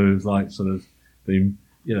people who've sort of been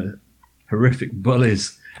horrific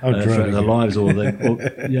bullies throughout their lives, or they,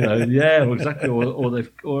 exactly,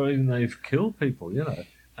 or even they've killed people,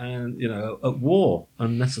 and at war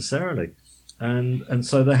unnecessarily, and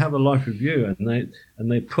so they have a life review,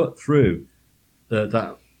 and they put through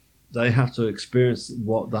that they have to experience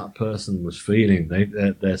what that person was feeling,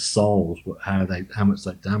 their souls, how much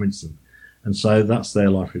they damaged them, and so that's their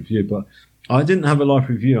life review. But I didn't have a life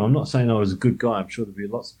review. I'm not saying I was a good guy. I'm sure there'd be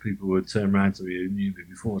lots of people who would turn around to me who knew me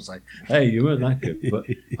before and say, "Hey, you weren't that good." But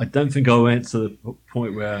I don't think I went to the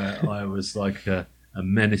point where I was like a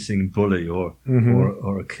menacing bully or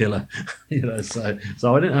a killer,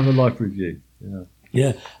 So I didn't have a life review.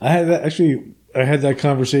 Yeah, I had that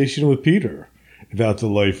conversation with Peter about the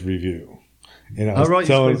life review, and I was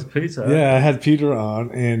telling you spoke to Peter. Yeah, I had Peter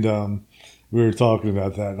on, and we were talking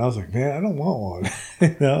about that, and I was like, man, I don't want one. I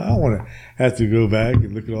don't want to have to go back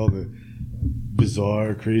and look at all the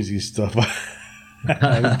bizarre, crazy stuff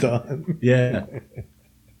I've done. Yeah,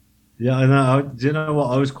 I know. Do you know what?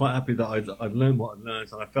 I was quite happy that I've learned what I've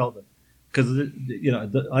learned, and I felt that because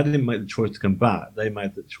I didn't make the choice to come back; they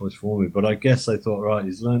made the choice for me. But I guess they thought, right,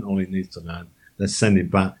 he's learned all he needs to learn. Let's send him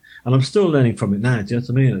back, and I'm still learning from it now. Do you know what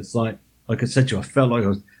I mean? It's like I said to you, I felt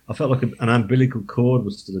like an umbilical cord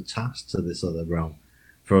was still attached to this other realm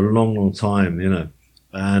for a long, long time,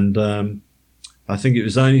 And I think it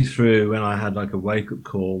was only through when I had like a wake-up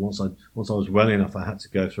call, once I was well enough, I had to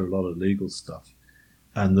go through a lot of legal stuff.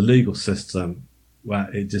 And the legal system, well,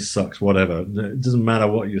 it just sucks, whatever. It doesn't matter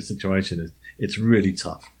what your situation is. It's really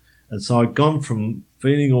tough. And so I'd gone from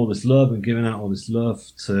feeling all this love and giving out all this love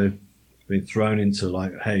to being thrown into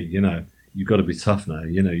like, hey, you've got to be tough now.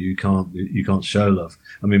 You can't show love.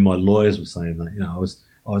 I mean, my lawyers were saying that. I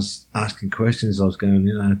was asking questions. I was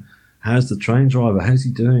going, how's the train driver? How's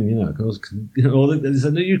he doing? They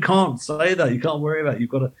said, no, you can't say that. You can't worry about it. You've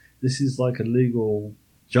got to. This is like a legal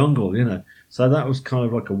jungle, So that was kind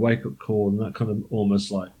of like a wake up call, and that kind of almost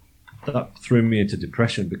like that threw me into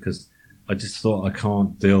depression because I just thought I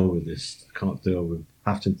can't deal with this. I can't deal with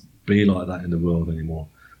having to be like that in the world anymore.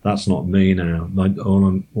 That's not me now.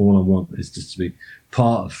 All I want is just to be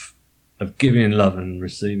part of giving love and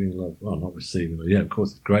receiving love. Well, not receiving it. Yeah, of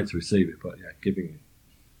course, it's great to receive it, but yeah, giving it.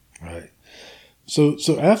 Right. So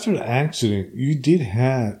after the accident, you did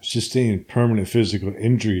have sustained permanent physical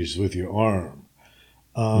injuries with your arm.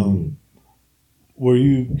 Were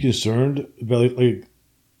you concerned about like?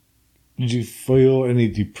 Did you feel any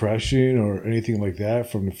depression or anything like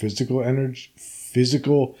that from the physical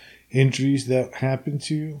injuries that happened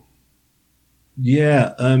to you?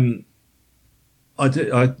 Yeah, I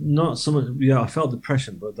did. Not so much. Yeah, I felt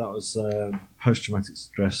depression, but that was post-traumatic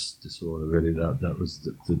stress disorder. Really, that was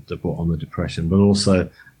the brought on the depression, but also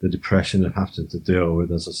the depression of having to deal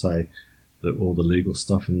with, as I say, all the legal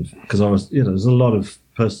stuff, and because I was, there's a lot of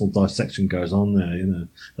personal dissection goes on there.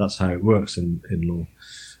 That's how it works in law.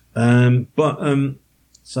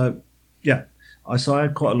 So yeah. So I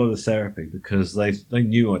had quite a lot of therapy because they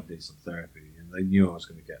knew I'd need some therapy, and they knew I was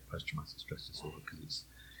going to get post-traumatic stress disorder because it's,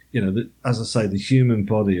 as I say, the human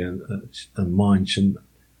body and mind shouldn't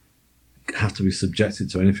have to be subjected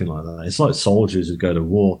to anything like that. It's like soldiers who go to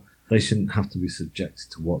war; they shouldn't have to be subjected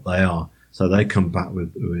to what they are. So they come back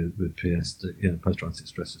with PSD, post-traumatic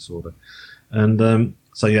stress disorder, and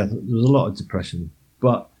so yeah, there was a lot of depression,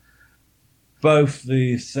 but. Both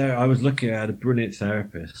I was lucky. I had a brilliant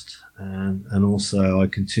therapist, and also I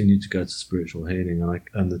continued to go to spiritual healing,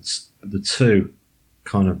 and the two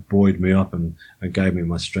kind of buoyed me up and gave me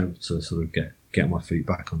my strength to sort of get my feet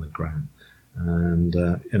back on the ground, and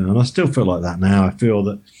and I still feel like that now. I feel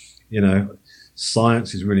that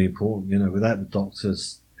science is really important. Without the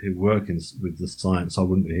doctors who work with the science, I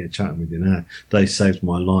wouldn't be here chatting with you now. They saved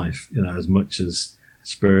my life, as much as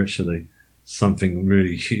spiritually. Something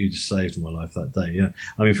really huge saved my life that day. Yeah,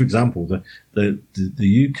 I mean, for example, the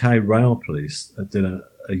UK Rail Police did a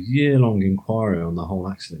year-long inquiry on the whole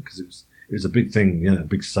accident because it was a big thing, a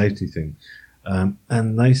big safety thing,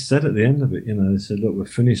 and they said at the end of it, they said, look, we've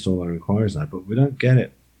finished all our inquiries now, but we don't get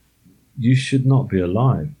it. You should not be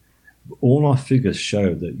alive. All our figures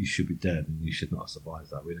show that you should be dead and you should not have survived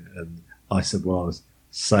that. And I said, well, I was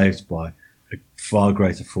saved by a far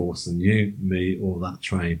greater force than you, me, or that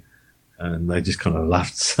train. And they just kind of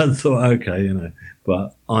laughed and thought, okay,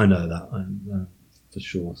 but I know that for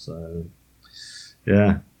sure. So,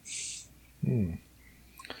 yeah.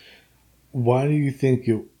 Why do you think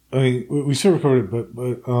I mean, we sort of covered it,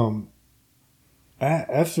 but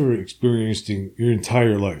after experiencing your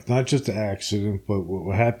entire life, not just the accident, but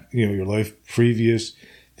what happened, your life previous,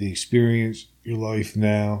 the experience, your life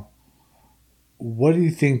now, what do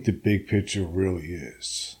you think the big picture really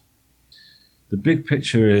is? the big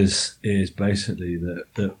picture is basically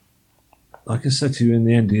that, like I said to you in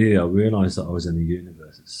the NDE, I realised that I was in the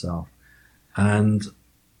universe itself, and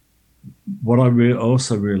what I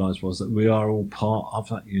also realised was that we are all part of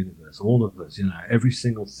that universe. All of us, every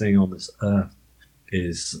single thing on this earth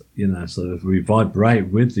is, sort of we vibrate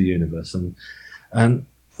with the universe, and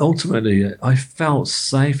ultimately, I felt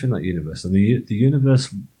safe in that universe, and the universe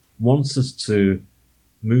wants us to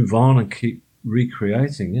move on and keep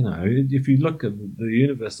recreating. If you look at the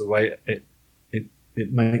universe, the way it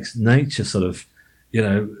makes nature sort of,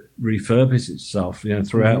 refurbish itself,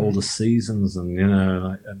 throughout all the seasons, and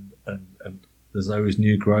and there's always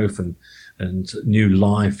new growth and new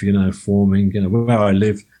life, forming. Where I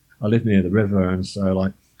live near the river, and so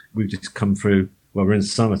like we've just come through. Well, we're in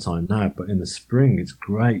summertime now, but in the spring it's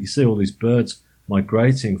great. You see all these birds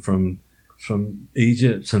migrating from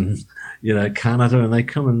Egypt and Canada, and they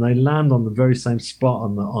come and they land on the very same spot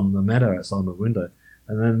on the meadow outside the window,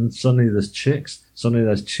 and then suddenly there's chicks. Suddenly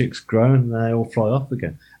those chicks grow and they all fly off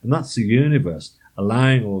again, and that's the universe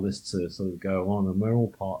allowing all this to sort of go on, and we're all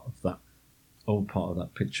part of that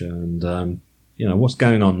picture. And what's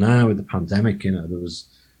going on now with the pandemic? There was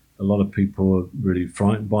a lot of people really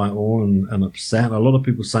frightened by it all and upset. A lot of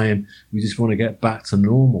people saying we just want to get back to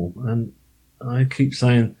normal, and I keep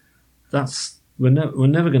saying we're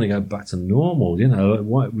never going to go back to normal.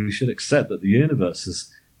 We should accept that the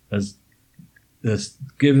universe has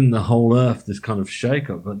given the whole earth this kind of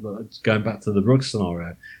shake-up. But going back to the rug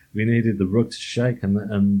scenario, we needed the rug to shake, and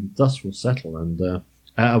the dust will settle, and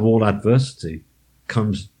out of all adversity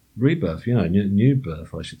comes rebirth. New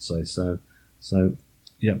birth, I should say. So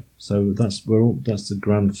yeah. So that's the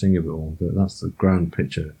grand thing of it all. That's the grand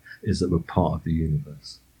picture, is that we're part of the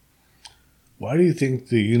universe. Why do you think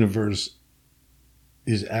the universe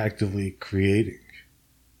is actively creating?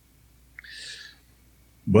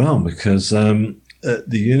 Well, because the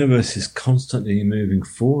universe is constantly moving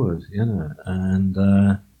forward, and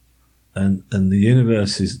the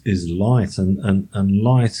universe is light, and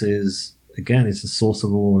light is, again, it's the source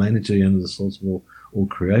of all energy and the source of all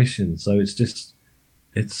creation. So it's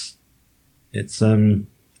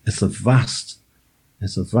a vast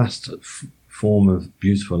form of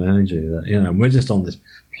beautiful energy that, and we're just on this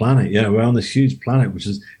planet, we're on this huge planet, which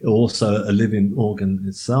is also a living organ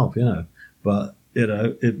itself, but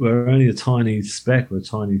we're only a tiny speck, or a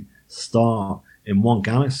tiny star in one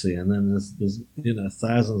galaxy, and then there's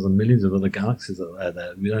thousands and millions of other galaxies that are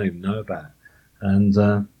there we don't even know about, and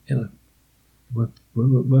we're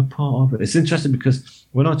part of it. It's interesting because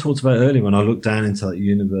when I talked about earlier, when I looked down into that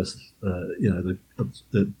universe,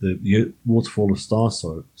 the waterfall of stars,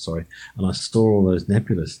 and I saw all those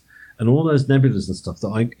nebulas and stuff that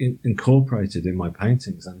I incorporated in my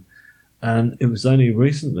paintings, and it was only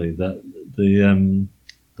recently that the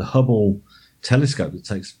Hubble telescope that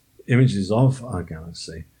takes images of our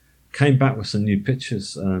galaxy came back with some new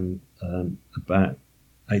pictures about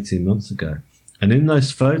 18 months ago. And in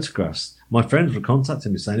those photographs, my friends were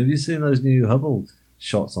contacting me saying, "Have you seen those new Hubble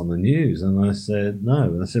shots on the news?" And I said, "No."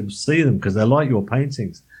 And I said, "Well, see them, because they're like your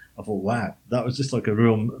paintings." I thought, wow, that was just like a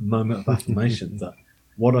real moment of affirmation that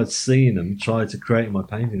what I'd seen and tried to create in my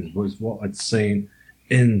paintings was what I'd seen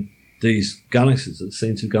in these galaxies that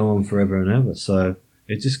seem to go on forever and ever. So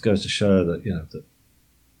it just goes to show that,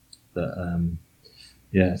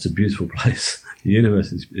 it's a beautiful place. The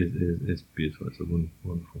universe is beautiful. It's a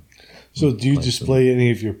wonderful. So do you display any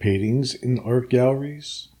of your paintings in art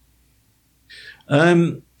galleries?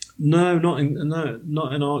 No, not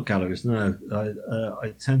in art galleries. No, I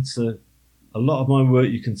tend to. A lot of my work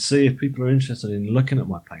you can see if people are interested in looking at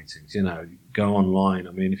my paintings. Go online.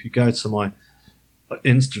 I mean, if you go to my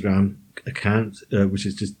Instagram account, which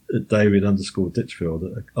is just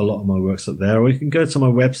David_Ditchfield, a lot of my work's up there. Or you can go to my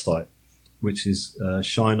website, which is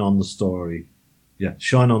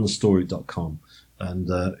shineonthestory.com, and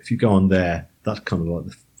if you go on there, that's kind of like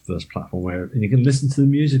the first platform and you can listen to the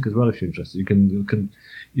music as well if you're interested. You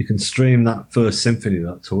can stream that first symphony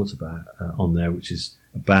that I talked about on there, which is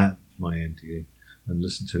about my NDE, and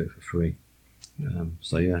listen to it for free.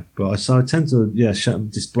 But I tend to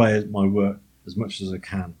display my work as much as I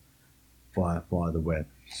can via the web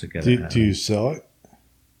to get it out. Do you sell it?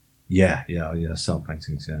 Yeah, sell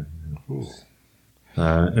paintings, yeah.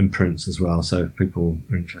 And prints as well. So if people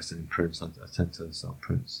are interested in prints, I tend to sell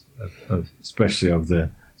prints, especially of the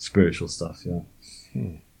spiritual stuff. Yeah.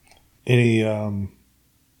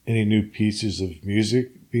 Any new pieces of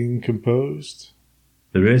music being composed?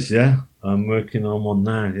 There is, yeah. I'm working on one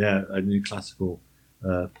now. Yeah, a new classical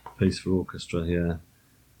piece for orchestra here,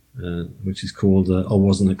 which is called "I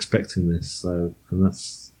Wasn't Expecting This." So, and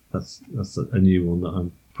that's a new one that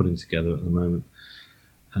I'm putting together at the moment.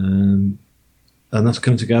 And that's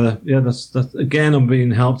come together. Yeah, that's again. I'm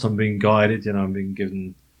being helped. I'm being guided. I'm being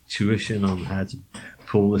given tuition on how to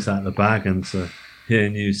pull this out of the bag and to hear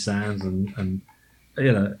new sounds. And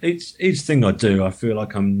each thing I do, I feel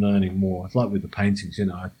like I'm learning more. It's like with the paintings.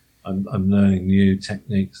 I'm learning new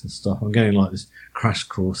techniques and stuff. I'm getting like this crash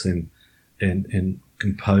course in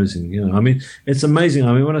composing. I mean, it's amazing.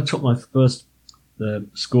 I mean, when I took my first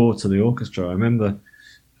score to the orchestra, I remember.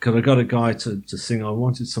 Because I got a guy to sing. I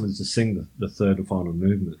wanted somebody to sing the third and final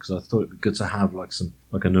movement because I thought it'd be good to have like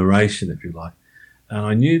a narration, if you like. And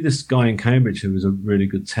I knew this guy in Cambridge who was a really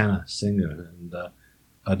good tenor singer, and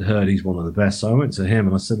I'd heard he's one of the best. So I went to him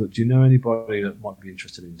and I said, "Look, do you know anybody that might be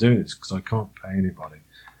interested in doing this? Because I can't pay anybody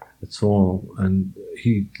at all." And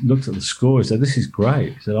he looked at the score. He said, "This is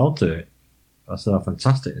great." He said, "I'll do it." I said, "Oh,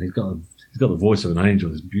 fantastic!" And he's got the voice of an angel,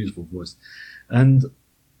 this beautiful voice, and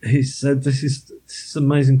he said, "This is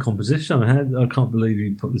amazing composition. I can't believe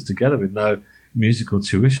you put this together with no musical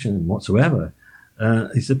tuition whatsoever."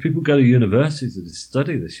 He said, "People go to universities to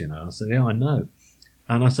study this, I said, "Yeah, I know."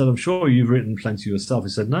 And I said, "I'm sure you've written plenty yourself." He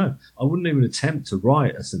said, "No, I wouldn't even attempt to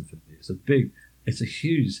write a symphony. It's a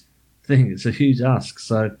huge thing. It's a huge ask."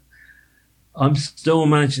 So I'm still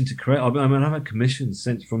managing to create. I've had commissions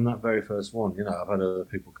since from that very first one. I've had other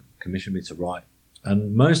people commission me to write. And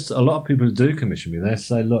a lot of people who do commission me, they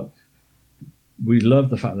say, "Look, we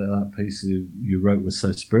love the fact that piece you wrote was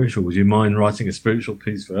so spiritual. Would you mind writing a spiritual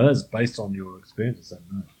piece for us based on your experience?" I said,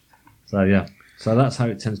 "No." So yeah, so that's how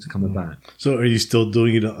it tends to come about. So are you still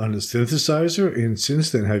doing it on a synthesizer? And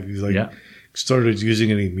since then, have you started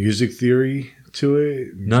using any music theory to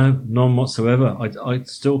it? No, none whatsoever. I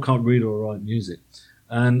still can't read or write music.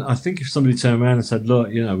 And I think if somebody turned around and said, "Look,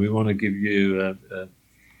 we want to give you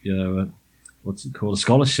what's it called, a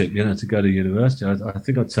scholarship, to go to university," I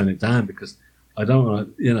think I'd turn it down because I don't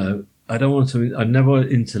want to, I never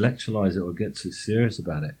intellectualize it or get too serious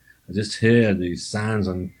about it. I just hear these sounds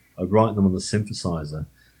and I write them on the synthesizer,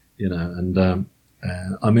 and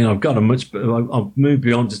I mean, I've moved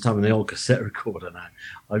beyond just having the old cassette recorder now.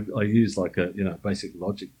 I use like a, basic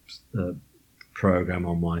Logic program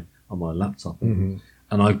on my laptop. Mm-hmm.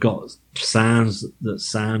 And I've got sounds that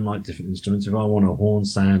sound like different instruments. If I want a horn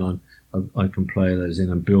sound, I can play those in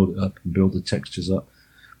and build it up and build the textures up.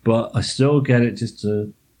 But I still get it just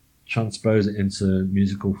to transpose it into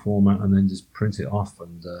musical format and then just print it off,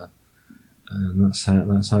 and that's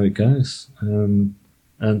how it goes.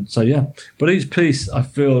 And so yeah, but each piece I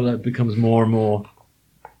feel that becomes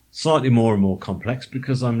slightly more and more complex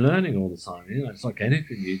because I'm learning all the time. It's like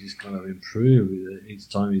anything, you just kind of improve each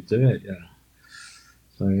time you do it. Yeah.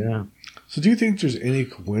 So yeah. So do you think there's any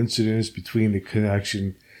coincidence between the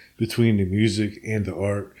connection between the music and the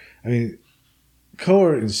art? I mean,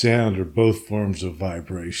 color and sound are both forms of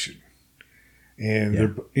vibration, and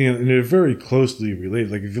they're very closely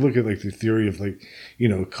related. Like if you look at like the theory of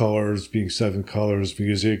colors being 7 colors,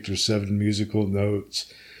 music, there's 7 musical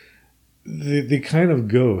notes. They kind of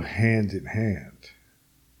go hand in hand.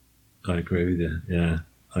 I agree with you. Yeah,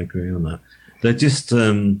 I agree on that. They're just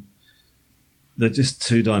they're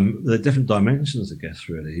different dimensions, I guess.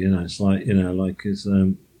 Really, it's like as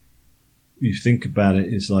you think about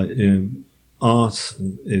it, it's like art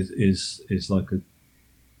is like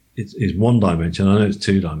it's one dimension. I know it's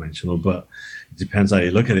 2-dimensional, but it depends how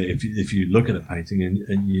you look at it. If you look at a painting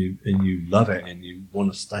and you love it and you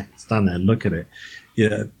want to stand there and look at it,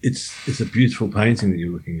 it's a beautiful painting that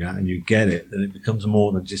you're looking at and you get it, then it becomes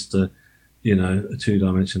more than just a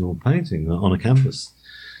 2-dimensional painting on a canvas.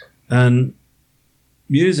 And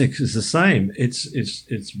music is the same.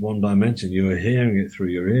 It's one dimension. You are hearing it through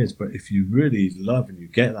your ears, but if you really love and you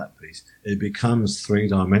get that piece, it becomes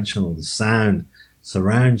 3-dimensional. The sound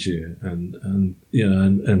surrounds you, and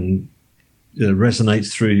it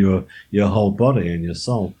resonates through your whole body and your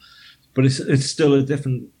soul. But it's still a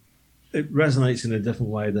different. It resonates in a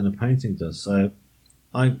different way than a painting does. So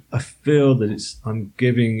I feel that I'm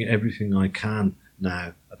giving everything I can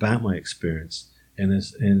now about my experience in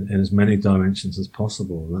as many dimensions as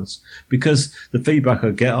possible. And that's because the feedback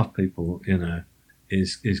I get off people,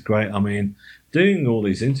 is great. I mean, doing all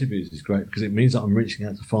these interviews is great because it means that I'm reaching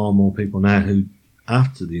out to far more people now who,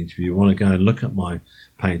 after the interview, want to go and look at my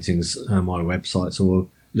paintings and my websites or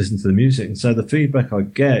listen to the music. And so the feedback I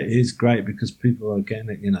get is great because people are getting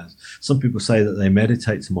it. Some people say that they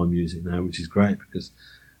meditate to my music now, which is great because,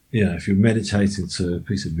 if you're meditating to a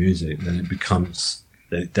piece of music, then it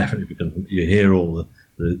definitely becomes, you hear all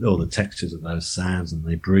the textures of those sounds and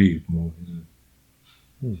they breathe more.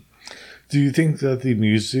 Do you think that the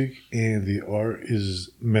music and the art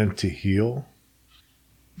is meant to heal?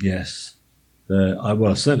 Yes.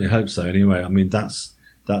 I certainly hope so. Anyway, I mean that's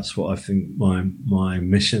what I think my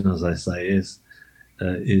mission, as I say, is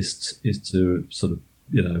to sort of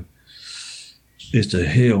is to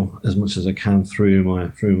heal as much as I can through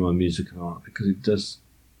my music and art, because it does.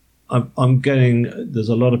 I'm getting, there's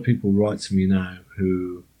a lot of people write to me now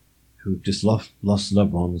who just lost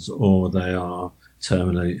loved ones, or they are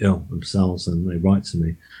terminally ill themselves, and they write to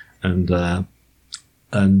me, and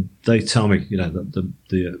they tell me, that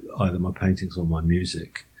the either my paintings or my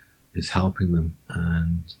music is helping them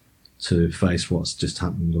and to face what's just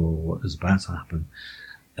happened or what is about to happen.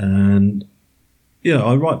 And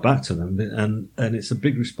I write back to them, and it's a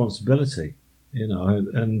big responsibility,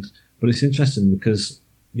 but it's interesting because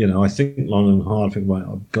I think long and hard. I think, right,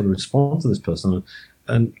 I've got to respond to this person,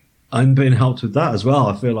 and I'm being helped with that as well.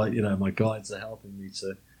 I feel like my guides are helping me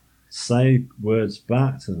to say words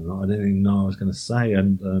back to them that I didn't even know I was going to say,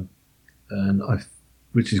 and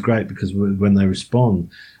which is great, because when they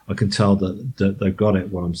respond, I can tell that they've got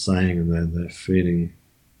it, what I'm saying, and they're feeling,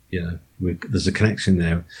 there's a connection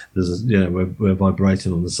there. There's we're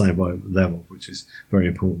vibrating on the same level, which is very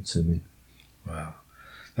important to me. Wow.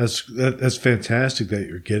 That's fantastic that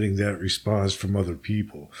you're getting that response from other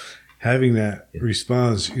people. Having that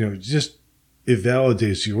response, just it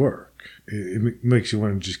validates your work. It makes you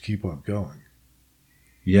want to just keep on going.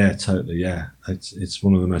 Yeah, totally. Yeah, it's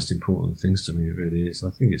one of the most important things to me. It really is.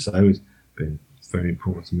 I think it's always been very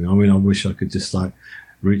important to me. I mean, I wish I could just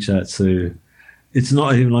reach out to. It's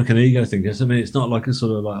not even like an ego thing. I mean, it's not like a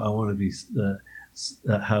sort of like I want to be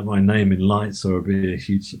have my name in lights or be a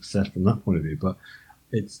huge success from that point of view. But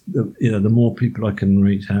it's the more people I can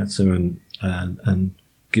reach out to and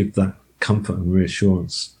give that comfort and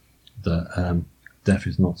reassurance that death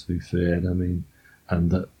is not to be feared. I mean,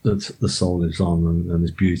 and that the soul lives on, and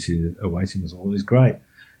this beauty awaiting us all is great.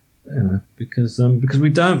 Because we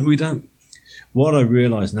don't. What I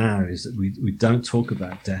realise now is that we don't talk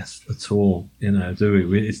about death at all, do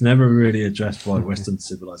we? It's never really addressed by Western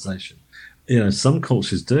civilization. Some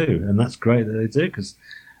cultures do, and that's great that they do, because,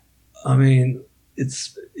 I mean,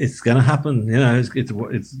 it's going to happen. It's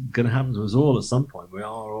going to happen to us all at some point. We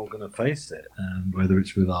are all going to face it, whether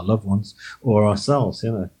it's with our loved ones or ourselves.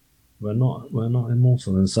 We're not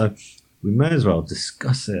immortal, and so we may as well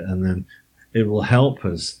discuss it, and then it will help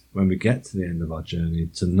us when we get to the end of our journey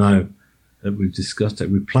to know that we've discussed it.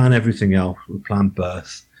 We plan everything else. We plan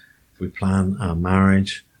birth. We plan our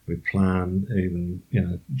marriage. We plan even,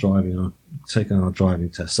 taking our driving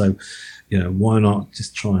test. So, why not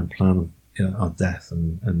just try and plan, our death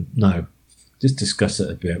and no, just discuss it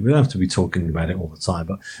a bit. We don't have to be talking about it all the time,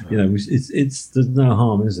 but, it's there's no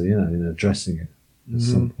harm, is there, in addressing it at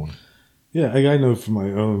some point. Yeah, I know for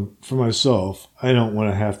myself, I don't want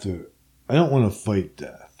to fight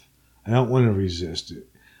death. I don't want to resist it.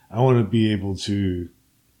 I want to be able to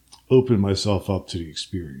open myself up to the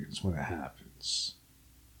experience when it happens.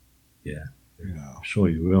 Yeah, I'm sure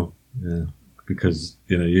you will. Yeah, because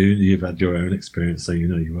you've had your own experience, so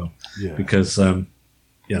you will. Yeah. Because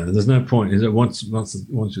there's no point. Is it once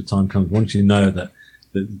your time comes, once you know that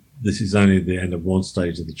this is only the end of one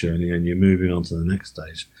stage of the journey, and you're moving on to the next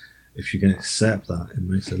stage. If you can accept that, it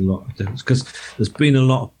makes a lot of difference. Because there's been a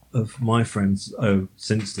lot of my friends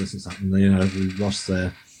since this has happened. We've lost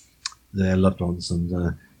their loved ones,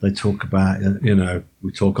 and they talk about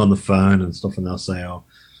we talk on the phone and stuff, and they'll say,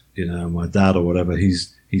 my dad or whatever,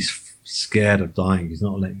 he's scared of dying, he's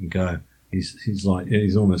not letting go, he's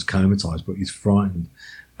almost comatized, but he's frightened.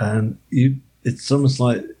 And it's almost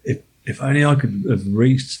like if only I could have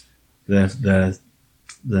reached their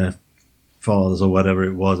fathers or whatever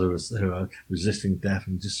it was who are resisting death,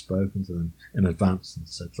 and just spoken to them in advance and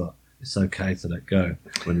said, look, it's okay to let go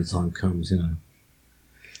when the time comes.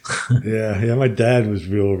 Yeah, my dad was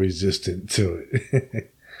real resistant to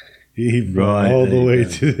it. He brought all the way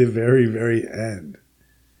to the very, very end.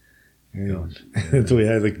 Until he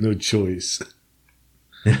had no choice.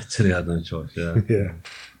 Yeah, until he had no choice, yeah. Yeah.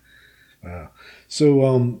 Wow.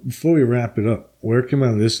 So before we wrap it up, where can my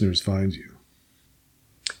listeners find you?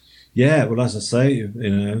 Yeah, well, as I say,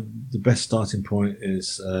 the best starting point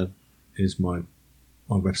is my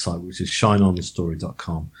website, which is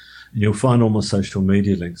shineonthestory.com. And you'll find all my social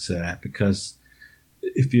media links there, because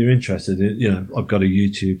if you're interested, I've got a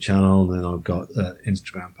YouTube channel, and then I've got an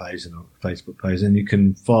Instagram page and a Facebook page, and you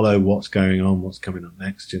can follow what's going on, what's coming up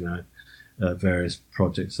next, various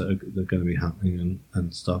projects that are going to be happening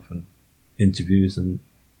and stuff, and interviews. And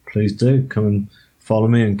please do come and follow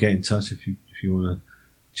me and get in touch if you want to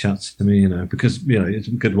chat to me, because it's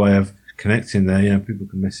a good way of connecting there. People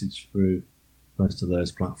can message through most of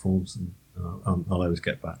those platforms, and I'll always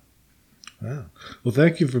get back. Wow. Well,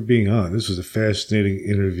 thank you for being on. This was a fascinating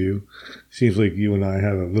interview. Seems like you and I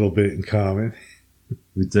have a little bit in common.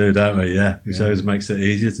 We do, don't we? Yeah. Which always makes it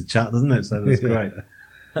easier to chat, doesn't it? So that's great.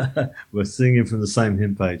 We're singing from the same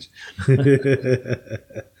hymn page.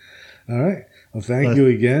 All right. Well, thank you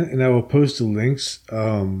again. And I will post the links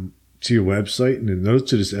to your website in the notes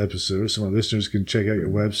to this episode so my listeners can check out your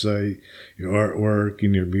website, your artwork,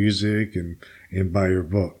 and your music, and buy your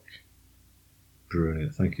book.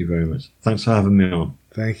 Brilliant. Thank you very much. Thanks for having me on.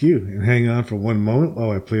 Thank you. And hang on for one moment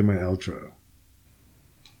while I play my outro.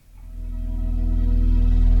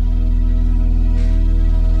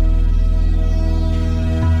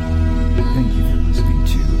 Thank you for listening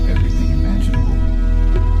to Everything Imaginable.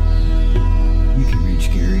 You can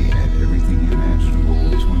reach Gary at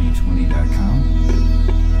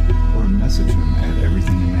everythingimaginable2020.com or message him at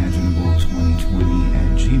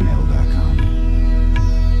everythingimaginable2020@gmail.com.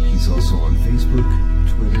 He's also on Facebook,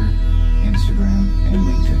 Twitter, Instagram, and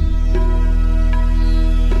LinkedIn.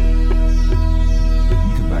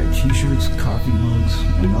 You can buy t-shirts, coffee mugs,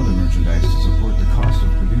 and other merchandise to support the cost of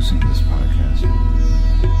producing this podcast.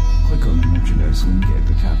 Click on the merchandise link at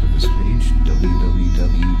the top of this page,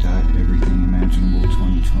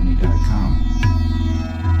 www.everythingimaginable2020.com.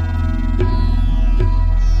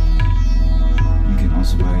 You can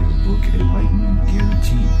also buy the book Enlightenment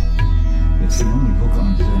Guaranteed. It's the only book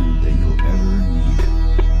on Zen that you'll ever need.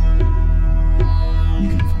 You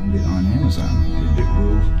can find it on Amazon, and it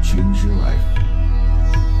will change your life.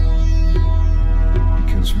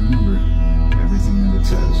 Because remember,